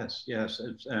 Yes.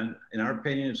 And in our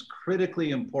opinion, it's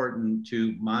critically important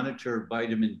to monitor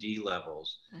vitamin D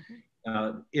levels.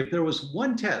 If there was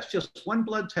one test, just one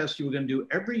blood test you were going to do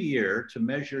every year to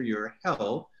measure your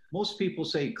health, most people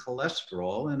say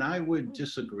cholesterol, and I would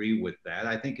disagree with that.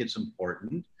 I think it's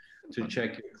important to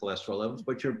check your cholesterol levels,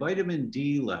 but your vitamin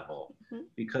D level,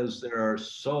 because there are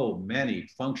so many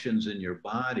functions in your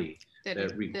body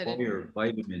that require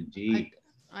vitamin D.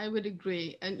 I would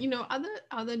agree. And, you know,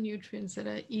 other nutrients that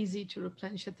are easy to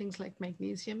replenish are things like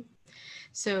magnesium.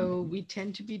 So we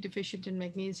tend to be deficient in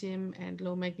magnesium, and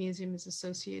low magnesium is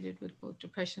associated with both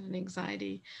depression and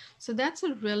anxiety. So that's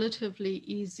a relatively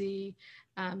easy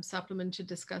supplement to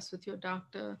discuss with your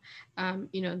doctor.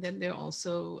 You know, and then there are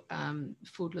also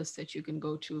food lists that you can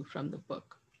go to from the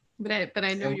book. But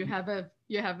I know you have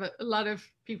a lot of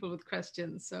people with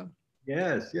questions. So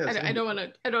yes. I don't want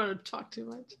to talk too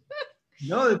much.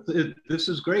 No, this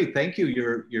is great. Thank you.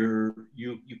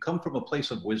 You come from a place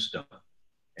of wisdom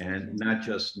and not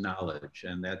just knowledge,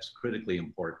 and that's critically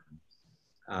important.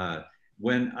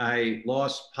 When I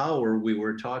lost power, we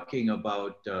were talking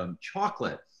about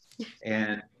chocolate,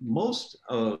 and most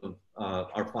of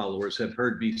our followers have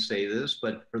heard me say this,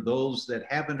 but for those that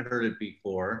haven't heard it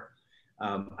before,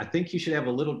 I think you should have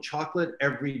a little chocolate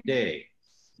every day.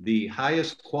 The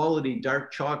highest quality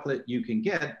dark chocolate you can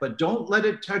get, but don't let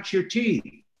it touch your teeth.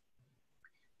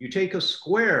 You take a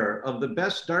square of the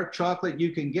best dark chocolate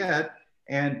you can get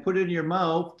and put it in your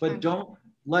mouth, but don't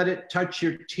let it touch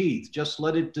your teeth. Just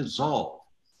let it dissolve.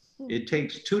 It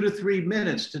takes 2 to 3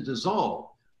 minutes to dissolve.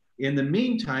 In the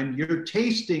meantime, you're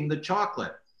tasting the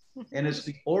chocolate, and it's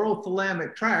the oral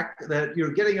thalamic tract that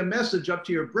you're getting a message up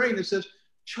to your brain that says,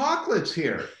 chocolate's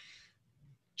here.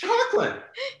 Chocolate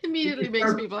immediately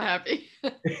makes people happy.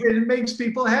 It makes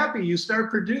people happy. You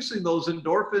start producing those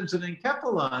endorphins and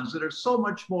enkephalons that are so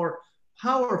much more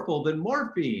powerful than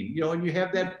morphine, you know, and you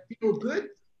have that feel good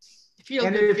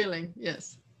feeling.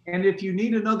 Yes. And if you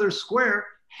need another square,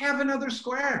 have another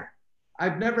square.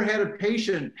 I've never had a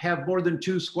patient have more than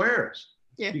 2 squares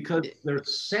because they're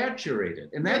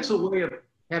saturated. And that's a way of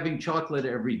having chocolate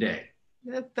every day.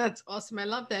 That's awesome. I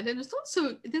love that. And it's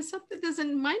also, there's a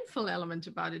mindful element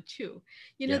about it too.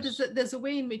 You know, Yes. there's a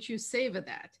way in which you savor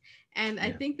that. And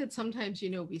I think that sometimes, you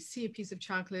know, we see a piece of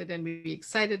chocolate and we're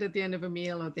excited at the end of a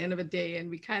meal or at the end of a day, and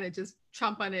we kind of just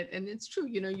chomp on it. And it's true,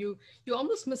 you know, you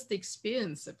almost miss the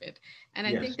experience of it. And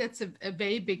I think that's a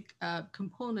very big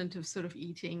component of sort of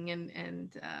eating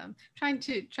and trying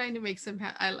to make some,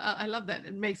 I love that,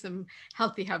 and make some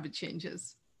healthy habit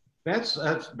changes. That's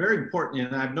very important.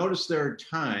 And I've noticed there are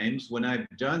times when I've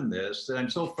done this that I'm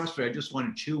so frustrated, I just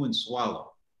want to chew and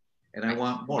swallow. And I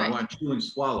want more. I want to chew and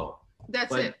swallow.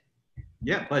 That's it.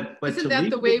 Yeah, but isn't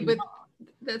that the way with,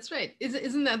 that's right.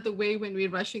 Isn't that the way when we're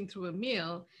rushing through a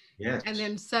meal? Yes. And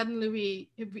then suddenly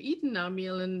we've eaten our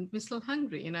meal and we're still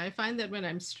hungry. And I find that when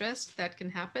I'm stressed, that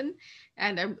can happen.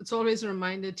 And it's always a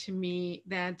reminder to me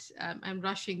that I'm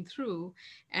rushing through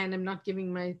and I'm not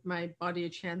giving my body a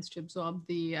chance to absorb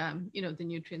the, you know, the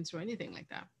nutrients or anything like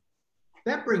that.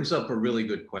 That brings up a really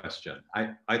good question.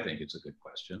 I think it's a good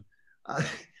question.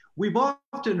 We've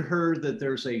often heard that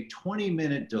there's a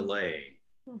 20-minute delay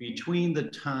between the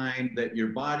time that your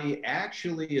body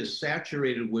actually is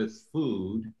saturated with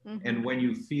food and when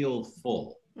you feel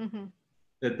full,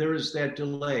 that there is that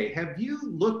delay. Have you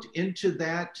looked into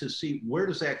that to see where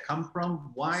does that come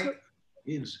from? Why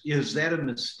is that a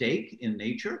mistake in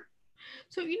nature?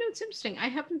 So, you know, it's interesting. I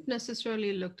haven't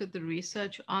necessarily looked at the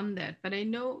research on that, but I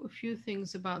know a few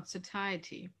things about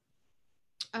satiety.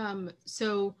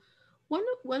 So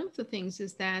one of the things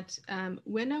is that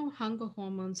when our hunger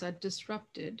hormones are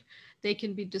disrupted, they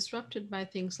can be disrupted by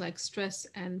things like stress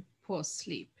and poor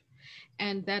sleep.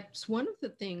 And that's one of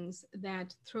the things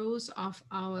that throws off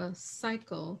our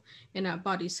cycle in our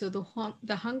body. So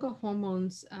the hunger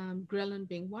hormones, ghrelin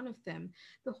being one of them,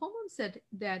 the hormones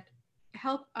that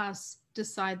help us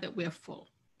decide that we're full.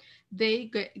 They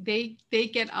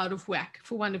get out of whack,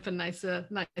 for want of a nicer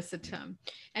term.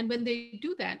 And when they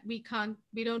do that, we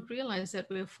don't realize that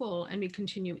we're full and we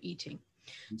continue eating.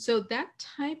 So that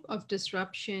type of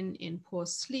disruption in poor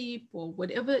sleep or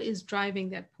whatever is driving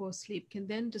that poor sleep can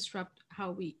then disrupt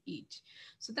how we eat.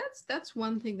 So that's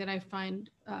one thing that I find,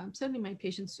 certainly my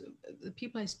patients, the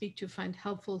people I speak to, find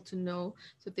helpful to know.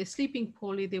 So if they're sleeping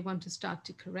poorly, they want to start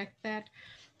to correct that.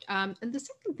 And the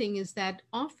second thing is that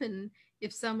often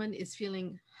if someone is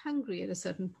feeling hungry at a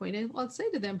certain point, I'll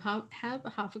say to them, have a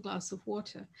half a glass of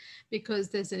water, because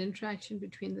there's an interaction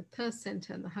between the thirst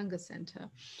center and the hunger center,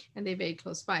 and they're very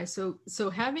close by. So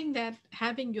having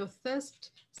your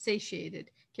thirst satiated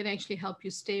can actually help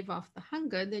you stave off the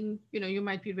hunger. Then, you know, you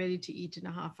might be ready to eat in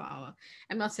a half hour.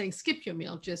 I'm not saying skip your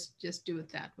meal, just do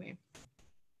it that way.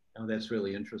 Oh, that's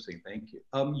really interesting. Thank you.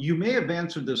 You may have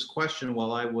answered this question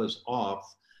while I was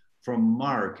off. From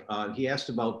Mark, he asked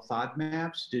about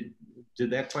FODMAPs.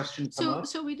 Did that question come up?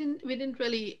 So we didn't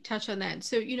really touch on that.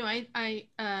 So, you know, I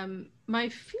my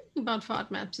feeling about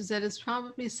FODMAPs is that it's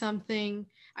probably something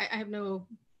I have no.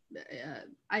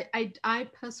 I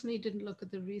personally didn't look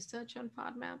at the research on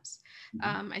FODMAPs.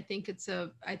 I think it's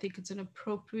an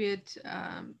appropriate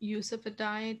use of a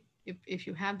diet if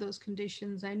you have those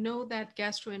conditions. I know that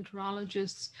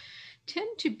gastroenterologists tend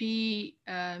to be,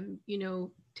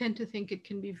 tend to think it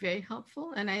can be very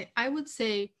helpful. And I would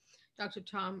say, Dr.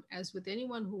 Tom, as with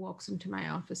anyone who walks into my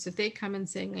office, if they come in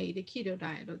saying I eat a keto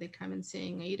diet, or they come in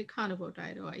saying I eat a carnivore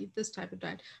diet, or I eat this type of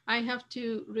diet, I have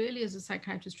to really, as a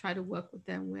psychiatrist, try to work with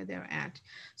them where they're at.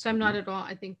 So I'm not at all,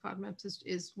 I think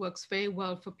FODMAPs works very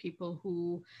well for people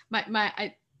who,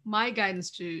 my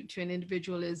guidance to an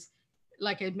individual is,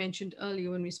 like I mentioned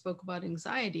earlier when we spoke about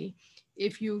anxiety,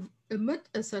 if you omit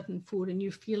a certain food and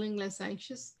you're feeling less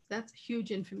anxious, that's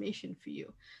huge information for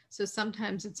you. So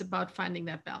sometimes it's about finding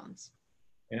that balance.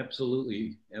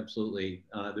 Absolutely, absolutely.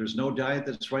 There's no diet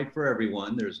that's right for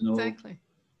everyone. There's no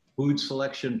food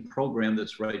selection program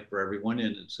that's right for everyone,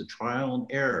 and it's a trial and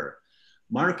error.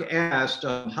 Mark asked,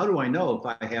 how do I know if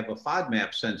I have a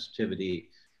FODMAP sensitivity?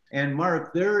 And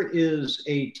Mark, there is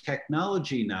a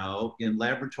technology now in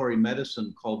laboratory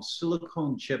medicine called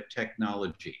silicone chip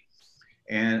technology.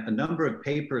 And a number of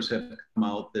papers have come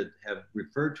out that have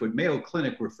referred to it. Mayo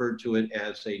Clinic referred to it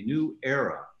as a new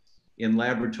era in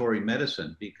laboratory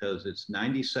medicine because it's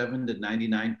 97 to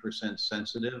 99%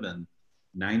 sensitive and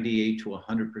 98 to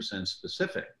 100%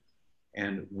 specific.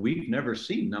 And we've never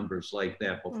seen numbers like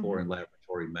that before in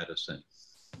laboratory medicine.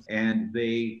 And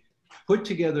they put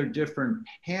together different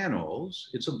panels.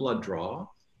 It's a blood draw.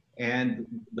 And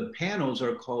the panels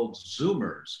are called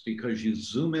zoomers because you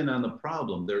zoom in on the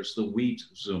problem. There's the wheat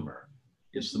zoomer.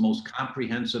 It's the most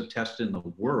comprehensive test in the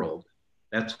world.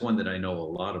 That's one that I know a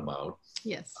lot about.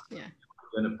 Yes, yeah.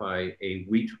 identify a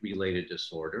wheat-related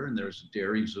disorder, and there's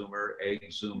dairy zoomer, egg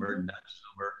zoomer, nut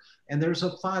zoomer, and there's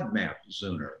a FODMAP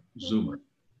zoomer,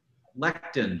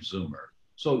 lectin zoomer.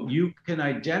 So you can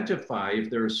identify if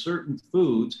there are certain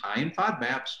foods high in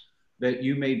FODMAPs that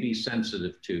you may be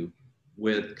sensitive to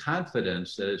with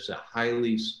confidence that it's a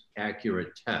highly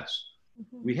accurate test.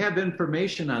 We have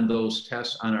information on those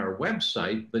tests on our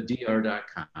website,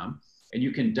 theDr.com, and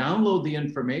you can download the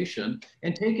information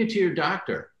and take it to your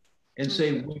doctor and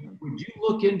say, would you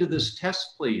look into this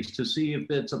test, please, to see if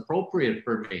it's appropriate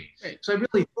for me? So I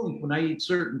really think when I eat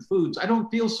certain foods, I don't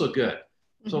feel so good.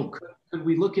 So could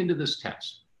we look into this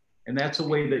test? And that's a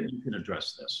way that you can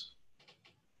address this.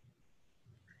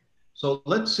 So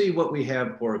let's see what we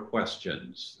have for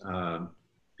questions.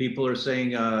 People are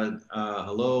saying,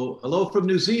 hello from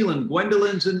New Zealand.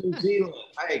 Gwendolyn's in New Zealand.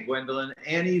 Hi, Gwendolyn.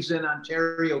 Annie's in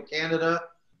Ontario, Canada.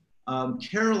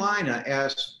 Carolina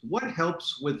asks, what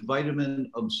helps with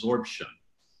vitamin absorption?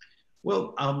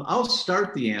 Well, I'll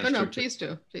start the answer. No, please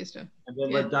do. And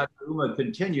then let Dr. Uma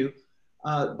continue.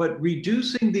 But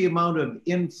reducing the amount of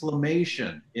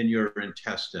inflammation in your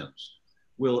intestines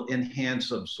will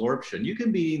enhance absorption. You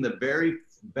can be eating the very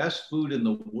best food in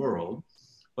the world,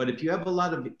 but if you have a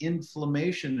lot of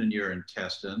inflammation in your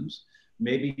intestines,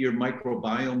 maybe your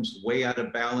microbiome's way out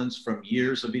of balance from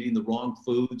years of eating the wrong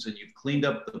foods, and you've cleaned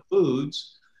up the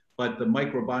foods, but the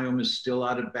microbiome is still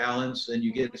out of balance, and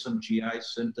you get some GI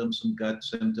symptoms, some gut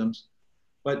symptoms.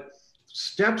 But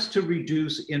steps to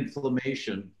reduce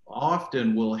inflammation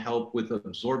often will help with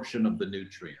absorption of the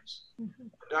nutrients.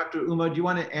 Dr. Uma, do you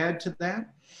want to add to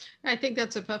that? I think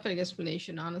that's a perfect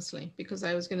explanation, honestly, because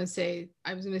I was going to say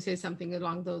something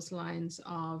along those lines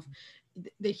of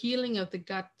the healing of the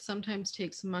gut sometimes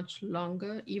takes much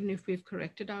longer. Even if we've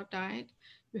corrected our diet,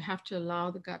 we have to allow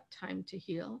the gut time to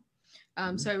heal.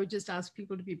 So I would just ask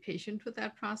people to be patient with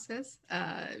that process.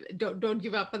 Don't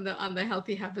give up on the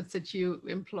healthy habits that you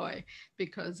employ,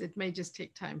 because it may just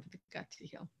take time for the gut to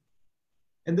heal.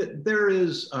 And there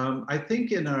is, I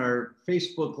think in our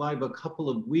Facebook Live a couple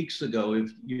of weeks ago,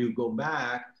 if you go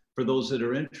back, for those that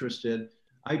are interested,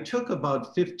 I took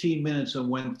about 15 minutes and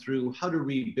went through how to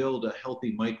rebuild a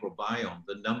healthy microbiome,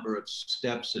 the number of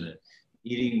steps in it,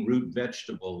 eating root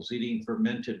vegetables, eating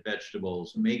fermented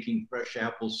vegetables, making fresh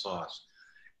applesauce.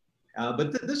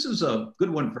 But this is a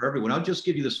good one for everyone. I'll just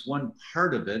give you this one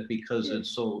part of it because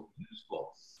it's so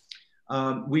useful.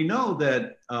 We know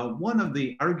that one of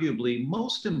the arguably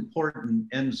most important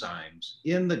enzymes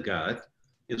in the gut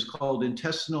is called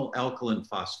intestinal alkaline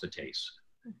phosphatase.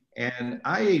 And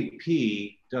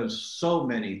IAP does so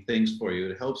many things for you.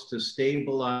 It helps to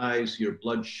stabilize your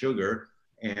blood sugar,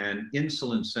 and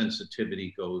insulin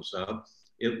sensitivity goes up.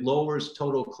 It lowers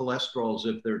total cholesterols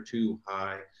if they're too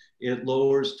high. It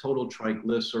lowers total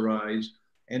triglycerides,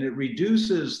 and it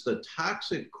reduces the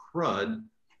toxic crud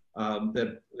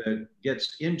that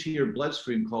gets into your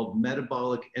bloodstream called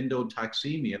metabolic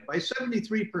endotoxemia by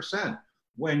 73%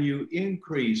 when you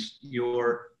increase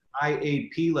your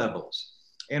IAP levels.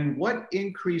 And what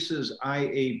increases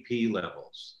IAP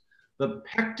levels? The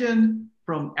pectin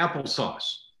from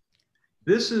applesauce.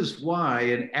 This is why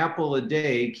an apple a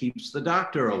day keeps the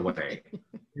doctor away.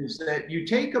 Is that you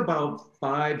take about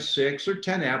 5, 6, or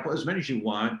 10 apples, as many as you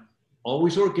want,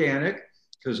 always organic,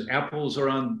 because apples are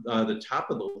on the top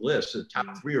of the list, the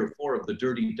top 3 or 4 of the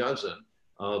dirty dozen,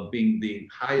 being the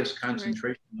highest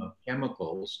concentration of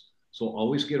chemicals. So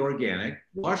always get organic.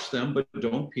 Wash them, but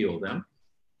don't peel them.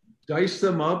 Dice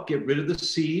them up, get rid of the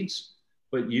seeds,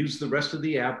 but use the rest of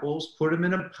the apples. Put them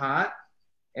in a pot.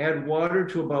 Add water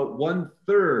to about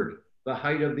 1/3 the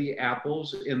height of the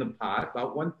apples in the pot,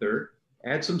 about 1/3.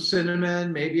 Add some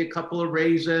cinnamon, maybe a couple of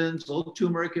raisins, a little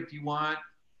turmeric if you want.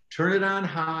 Turn it on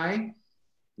high.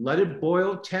 Let it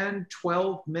boil 10,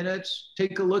 12 minutes.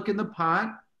 Take a look in the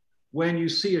pot. When you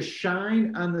see a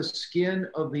shine on the skin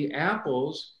of the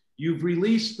apples, you've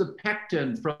released the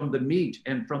pectin from the meat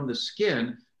and from the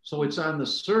skin, so it's on the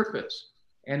surface.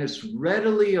 And it's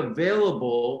readily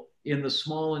available in the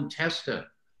small intestine.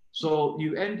 So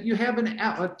you have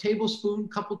a tablespoon,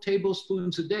 couple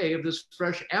tablespoons a day of this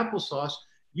fresh applesauce.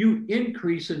 You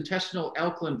increase intestinal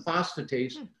alkaline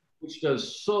phosphatase, which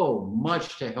does so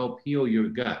much to help heal your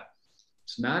gut.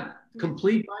 It's not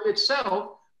complete by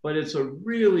itself, but it's a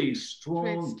really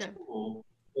strong tool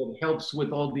that helps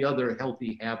with all the other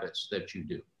healthy habits that you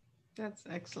do. That's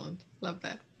excellent. Love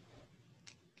that.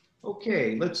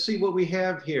 Okay, let's see what we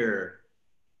have here.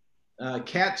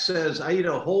 Kat says, I eat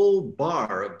a whole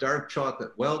bar of dark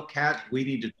chocolate. Well, Kat, we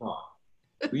need to talk.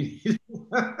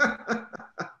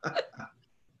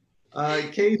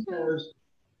 Kay says,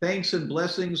 thanks and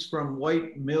blessings from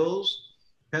White Mills.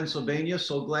 Pennsylvania.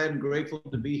 So glad and grateful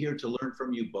to be here to learn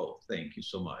from you both. Thank you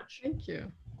so much. Thank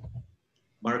you.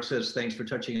 Mark says, thanks for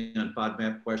touching on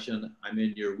FODMAP question. I'm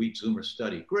in your wheat zoomer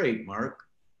study. Great, Mark.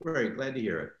 Very glad to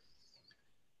hear it.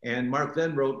 And Mark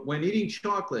then wrote, when eating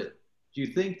chocolate, do you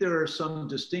think there are some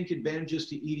distinct advantages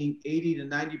to eating 80 to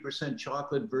 90%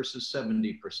 chocolate versus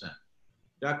 70%?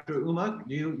 Dr. Uma,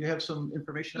 do you have some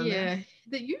information on that?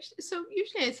 Yeah,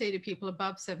 usually I say to people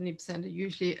above 70%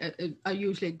 are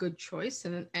usually a good choice.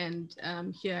 And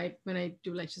here, when I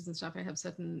do lectures and stuff, I have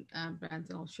certain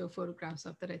brands and I'll show photographs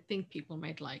of that I think people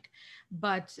might like.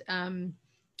 But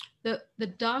the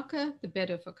darker, the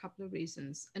better for a couple of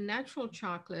reasons. A natural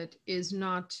chocolate is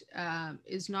not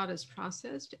as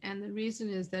processed, and the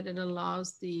reason is that it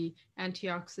allows the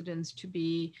antioxidants to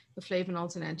be, the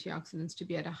flavonols and antioxidants to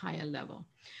be at a higher level.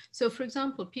 So, for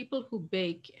example, people who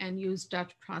bake and use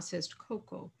Dutch processed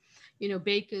cocoa, you know,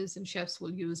 bakers and chefs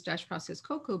will use Dutch processed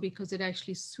cocoa because it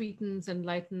actually sweetens and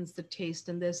lightens the taste,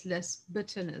 and there's less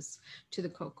bitterness to the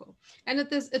cocoa. And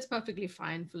it's perfectly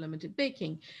fine for limited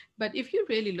baking. But if you're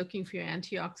really looking for your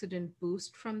antioxidant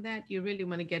boost from that, you really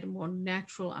want to get a more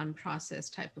natural,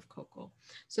 unprocessed type of cocoa.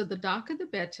 So the darker, the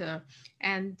better.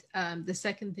 And the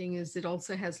second thing is it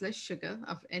also has less sugar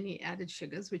of any added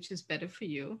sugars, which is better for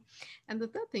you. And the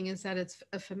third thing is that it's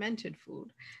a fermented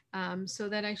food. So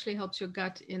that actually helps your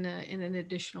gut in an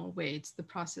additional way. It's the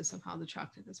process of how the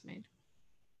chocolate is made.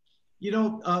 You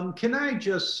know, can I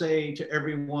just say to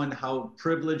everyone how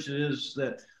privileged it is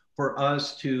that for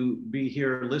us to be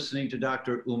here listening to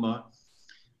Dr. Uma,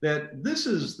 that this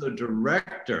is the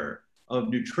director of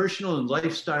nutritional and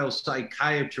lifestyle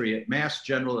psychiatry at Mass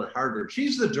General at Harvard.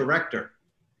 She's the director.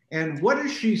 And what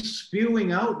is she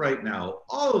spewing out right now?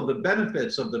 All of the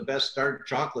benefits of the best dark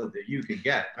chocolate that you could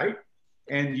get, right?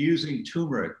 And using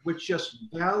turmeric, which just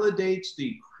validates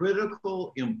the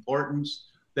critical importance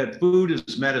that food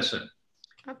is medicine.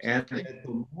 Absolutely. And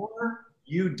the more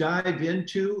you dive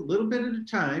into, a little bit at a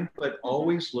time, but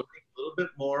always learning a little bit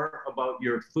more about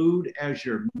your food as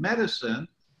your medicine,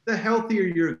 the healthier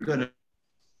you're gonna.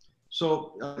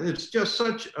 So it's just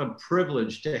such a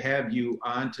privilege to have you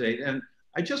on today. And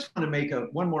I just want to make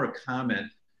one more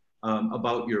comment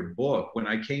about your book. When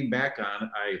I came back on,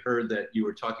 I heard that you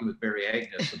were talking with Mary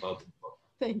Agnes about the book.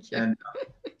 Thank you. And,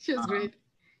 she was great.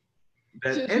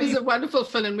 She was a wonderful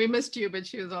film. We missed you, but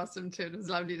she was awesome too. It was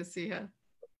lovely to see her.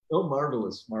 Oh,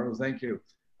 marvelous, marvelous. Thank you.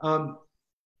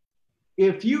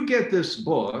 If you get this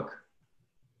book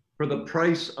for the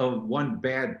price of one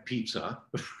bad pizza,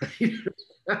 right?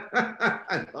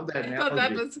 I love that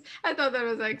analogy. I thought that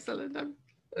was excellent.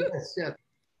 Yes, yes.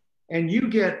 And you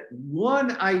get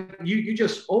you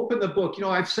just open the book. You know,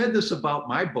 I've said this about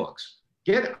my books.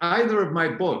 Get either of my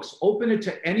books, open it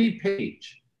to any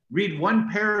page, read one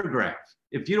paragraph.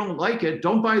 If you don't like it,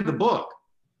 don't buy the book,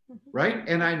 right?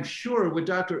 And I'm sure with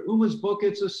Dr. Uma's book,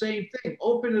 it's the same thing.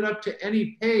 Open it up to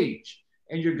any page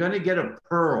and you're going to get a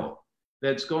pearl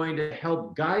that's going to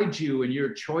help guide you in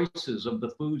your choices of the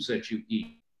foods that you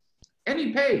eat.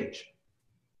 Any page.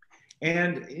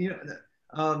 And, you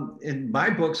know, in my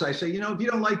books, I say, you know, if you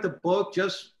don't like the book,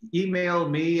 just email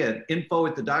me at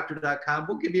info@theDr.com.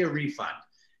 We'll give you a refund,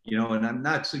 you know, and I'm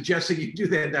not suggesting you do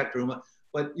that, Dr. Uma,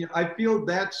 but you know, I feel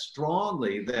that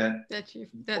strongly that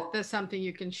that's something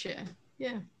you can share.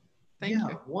 Yeah. Thank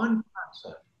you. One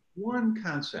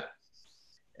concept.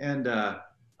 And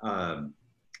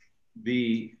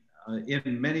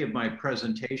in many of my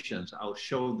presentations, I'll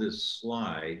show this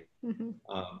slide. Mm-hmm.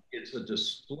 It's a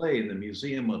display in the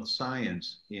Museum of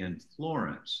Science in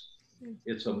Florence. Mm-hmm.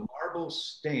 It's a marble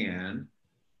stand,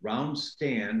 round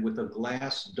stand with a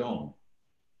glass dome.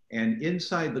 And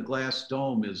inside the glass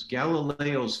dome is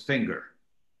Galileo's finger.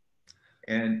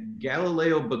 And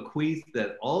Galileo bequeathed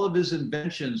that all of his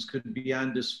inventions could be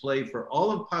on display for all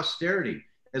of posterity,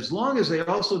 as long as they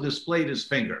also displayed his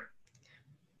finger.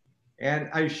 And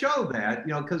I show that,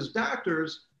 you know, because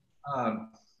doctors,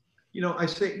 you know, I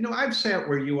say, you know, I've sat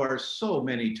where you are so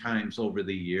many times over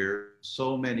the years,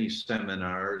 so many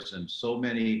seminars and so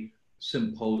many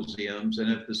symposiums.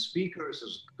 And if the speaker is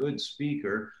a good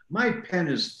speaker, my pen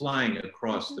is flying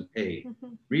across the page.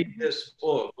 Read this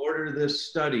book, order this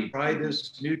study, try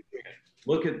this nutrient,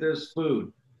 look at this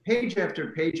food, page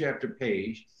after page after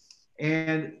page.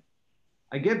 And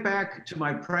I get back to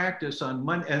my practice on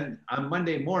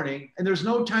Monday morning, and there's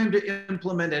no time to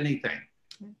implement anything.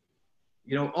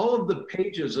 You know, all of the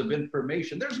pages of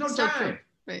information, there's no time.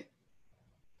 Right.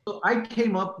 So I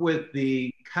came up with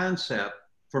the concept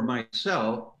for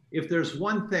myself. If there's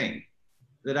one thing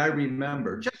that I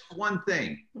remember, just one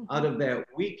thing out of that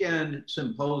weekend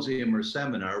symposium or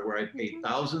seminar where I paid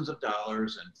thousands of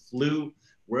dollars and flew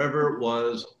wherever it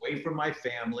was, away from my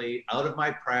family, out of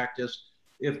my practice.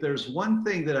 If there's one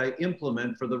thing that I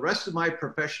implement for the rest of my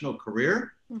professional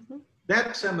career,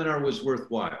 that seminar was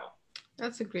worthwhile.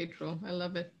 That's a great rule. I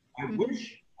love it. I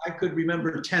wish I could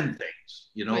remember 10 things,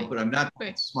 you know, but I'm not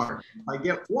smart. If I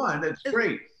get one, it's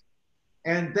great.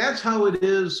 And that's how it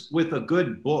is with a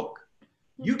good book.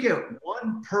 You get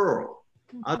one pearl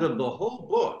out of the whole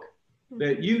book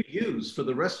that you use for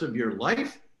the rest of your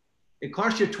life. It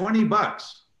costs you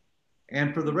 $20.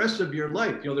 And for the rest of your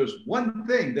life, you know, there's one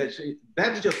thing that's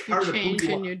just part of who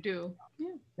you are. You do. Yeah.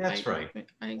 That's right.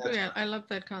 I agree. I love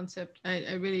that concept.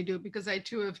 I really do, because I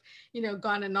too have, you know,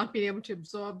 gone and not been able to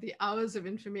absorb the hours of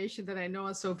information that I know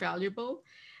are so valuable.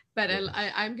 But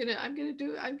I'm gonna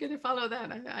follow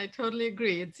that. I totally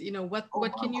agree. It's, you know, what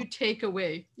can you take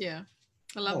away? Yeah,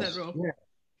 I love that rule. Yeah.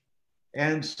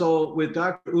 And so with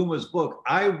Dr. Uma's book,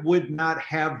 I would not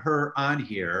have her on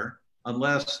here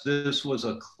unless this was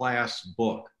a class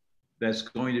book that's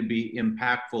going to be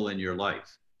impactful in your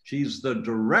life. She's the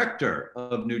director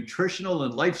of nutritional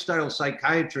and lifestyle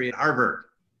psychiatry at Harvard.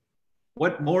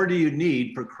 What more do you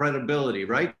need for credibility,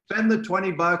 right? Spend the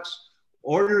 $20,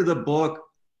 order the book,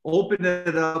 open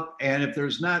it up, and if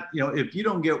there's not, you know, if you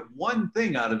don't get one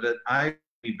thing out of it, I'd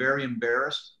be very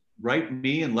embarrassed. Write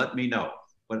me and let me know.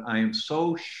 But I am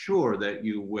so sure that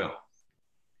you will.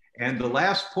 And the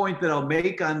last point that I'll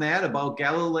make on that about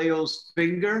Galileo's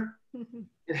finger,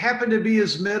 it happened to be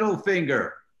his middle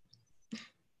finger.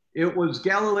 It was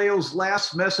Galileo's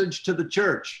last message to the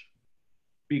church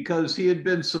because he had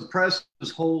been suppressed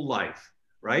his whole life,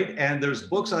 right? And there's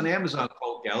books on Amazon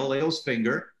called Galileo's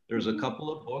Finger. There's a couple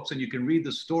of books, and you can read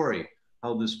the story,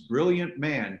 how this brilliant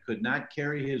man could not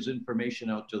carry his information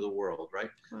out to the world, right?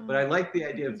 Wow. But I like the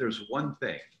idea if there's one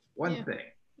thing.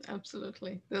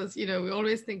 Absolutely. Those, you know, we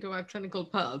always think about clinical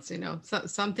pearls, you know,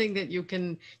 something that you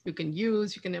can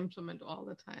use, you can implement all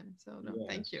the time. So no,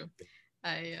 thank you.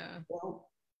 Well,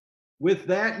 with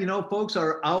that, you know, folks,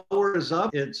 our hour is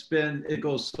up. It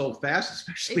goes so fast,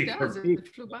 especially for me. It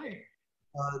flew by.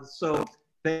 So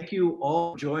thank you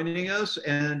all for joining us.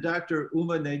 And Dr.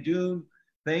 Uma Naidoo,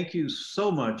 thank you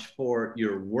so much for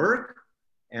your work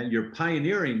and your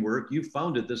pioneering work. You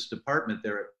founded this department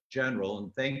there at General,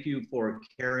 and thank you for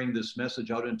carrying this message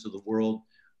out into the world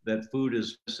that food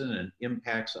is medicine and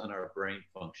impacts on our brain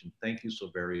function. Thank you so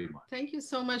very much. Thank you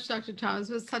so much, Dr. Thomas.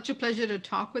 It was such a pleasure to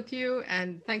talk with you,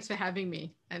 and thanks for having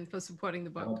me and for supporting the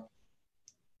book.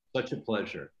 Such a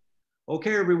pleasure.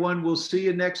 Okay, everyone, we'll see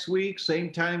you next week,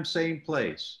 same time, same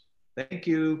place. Thank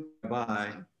you.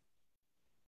 Bye.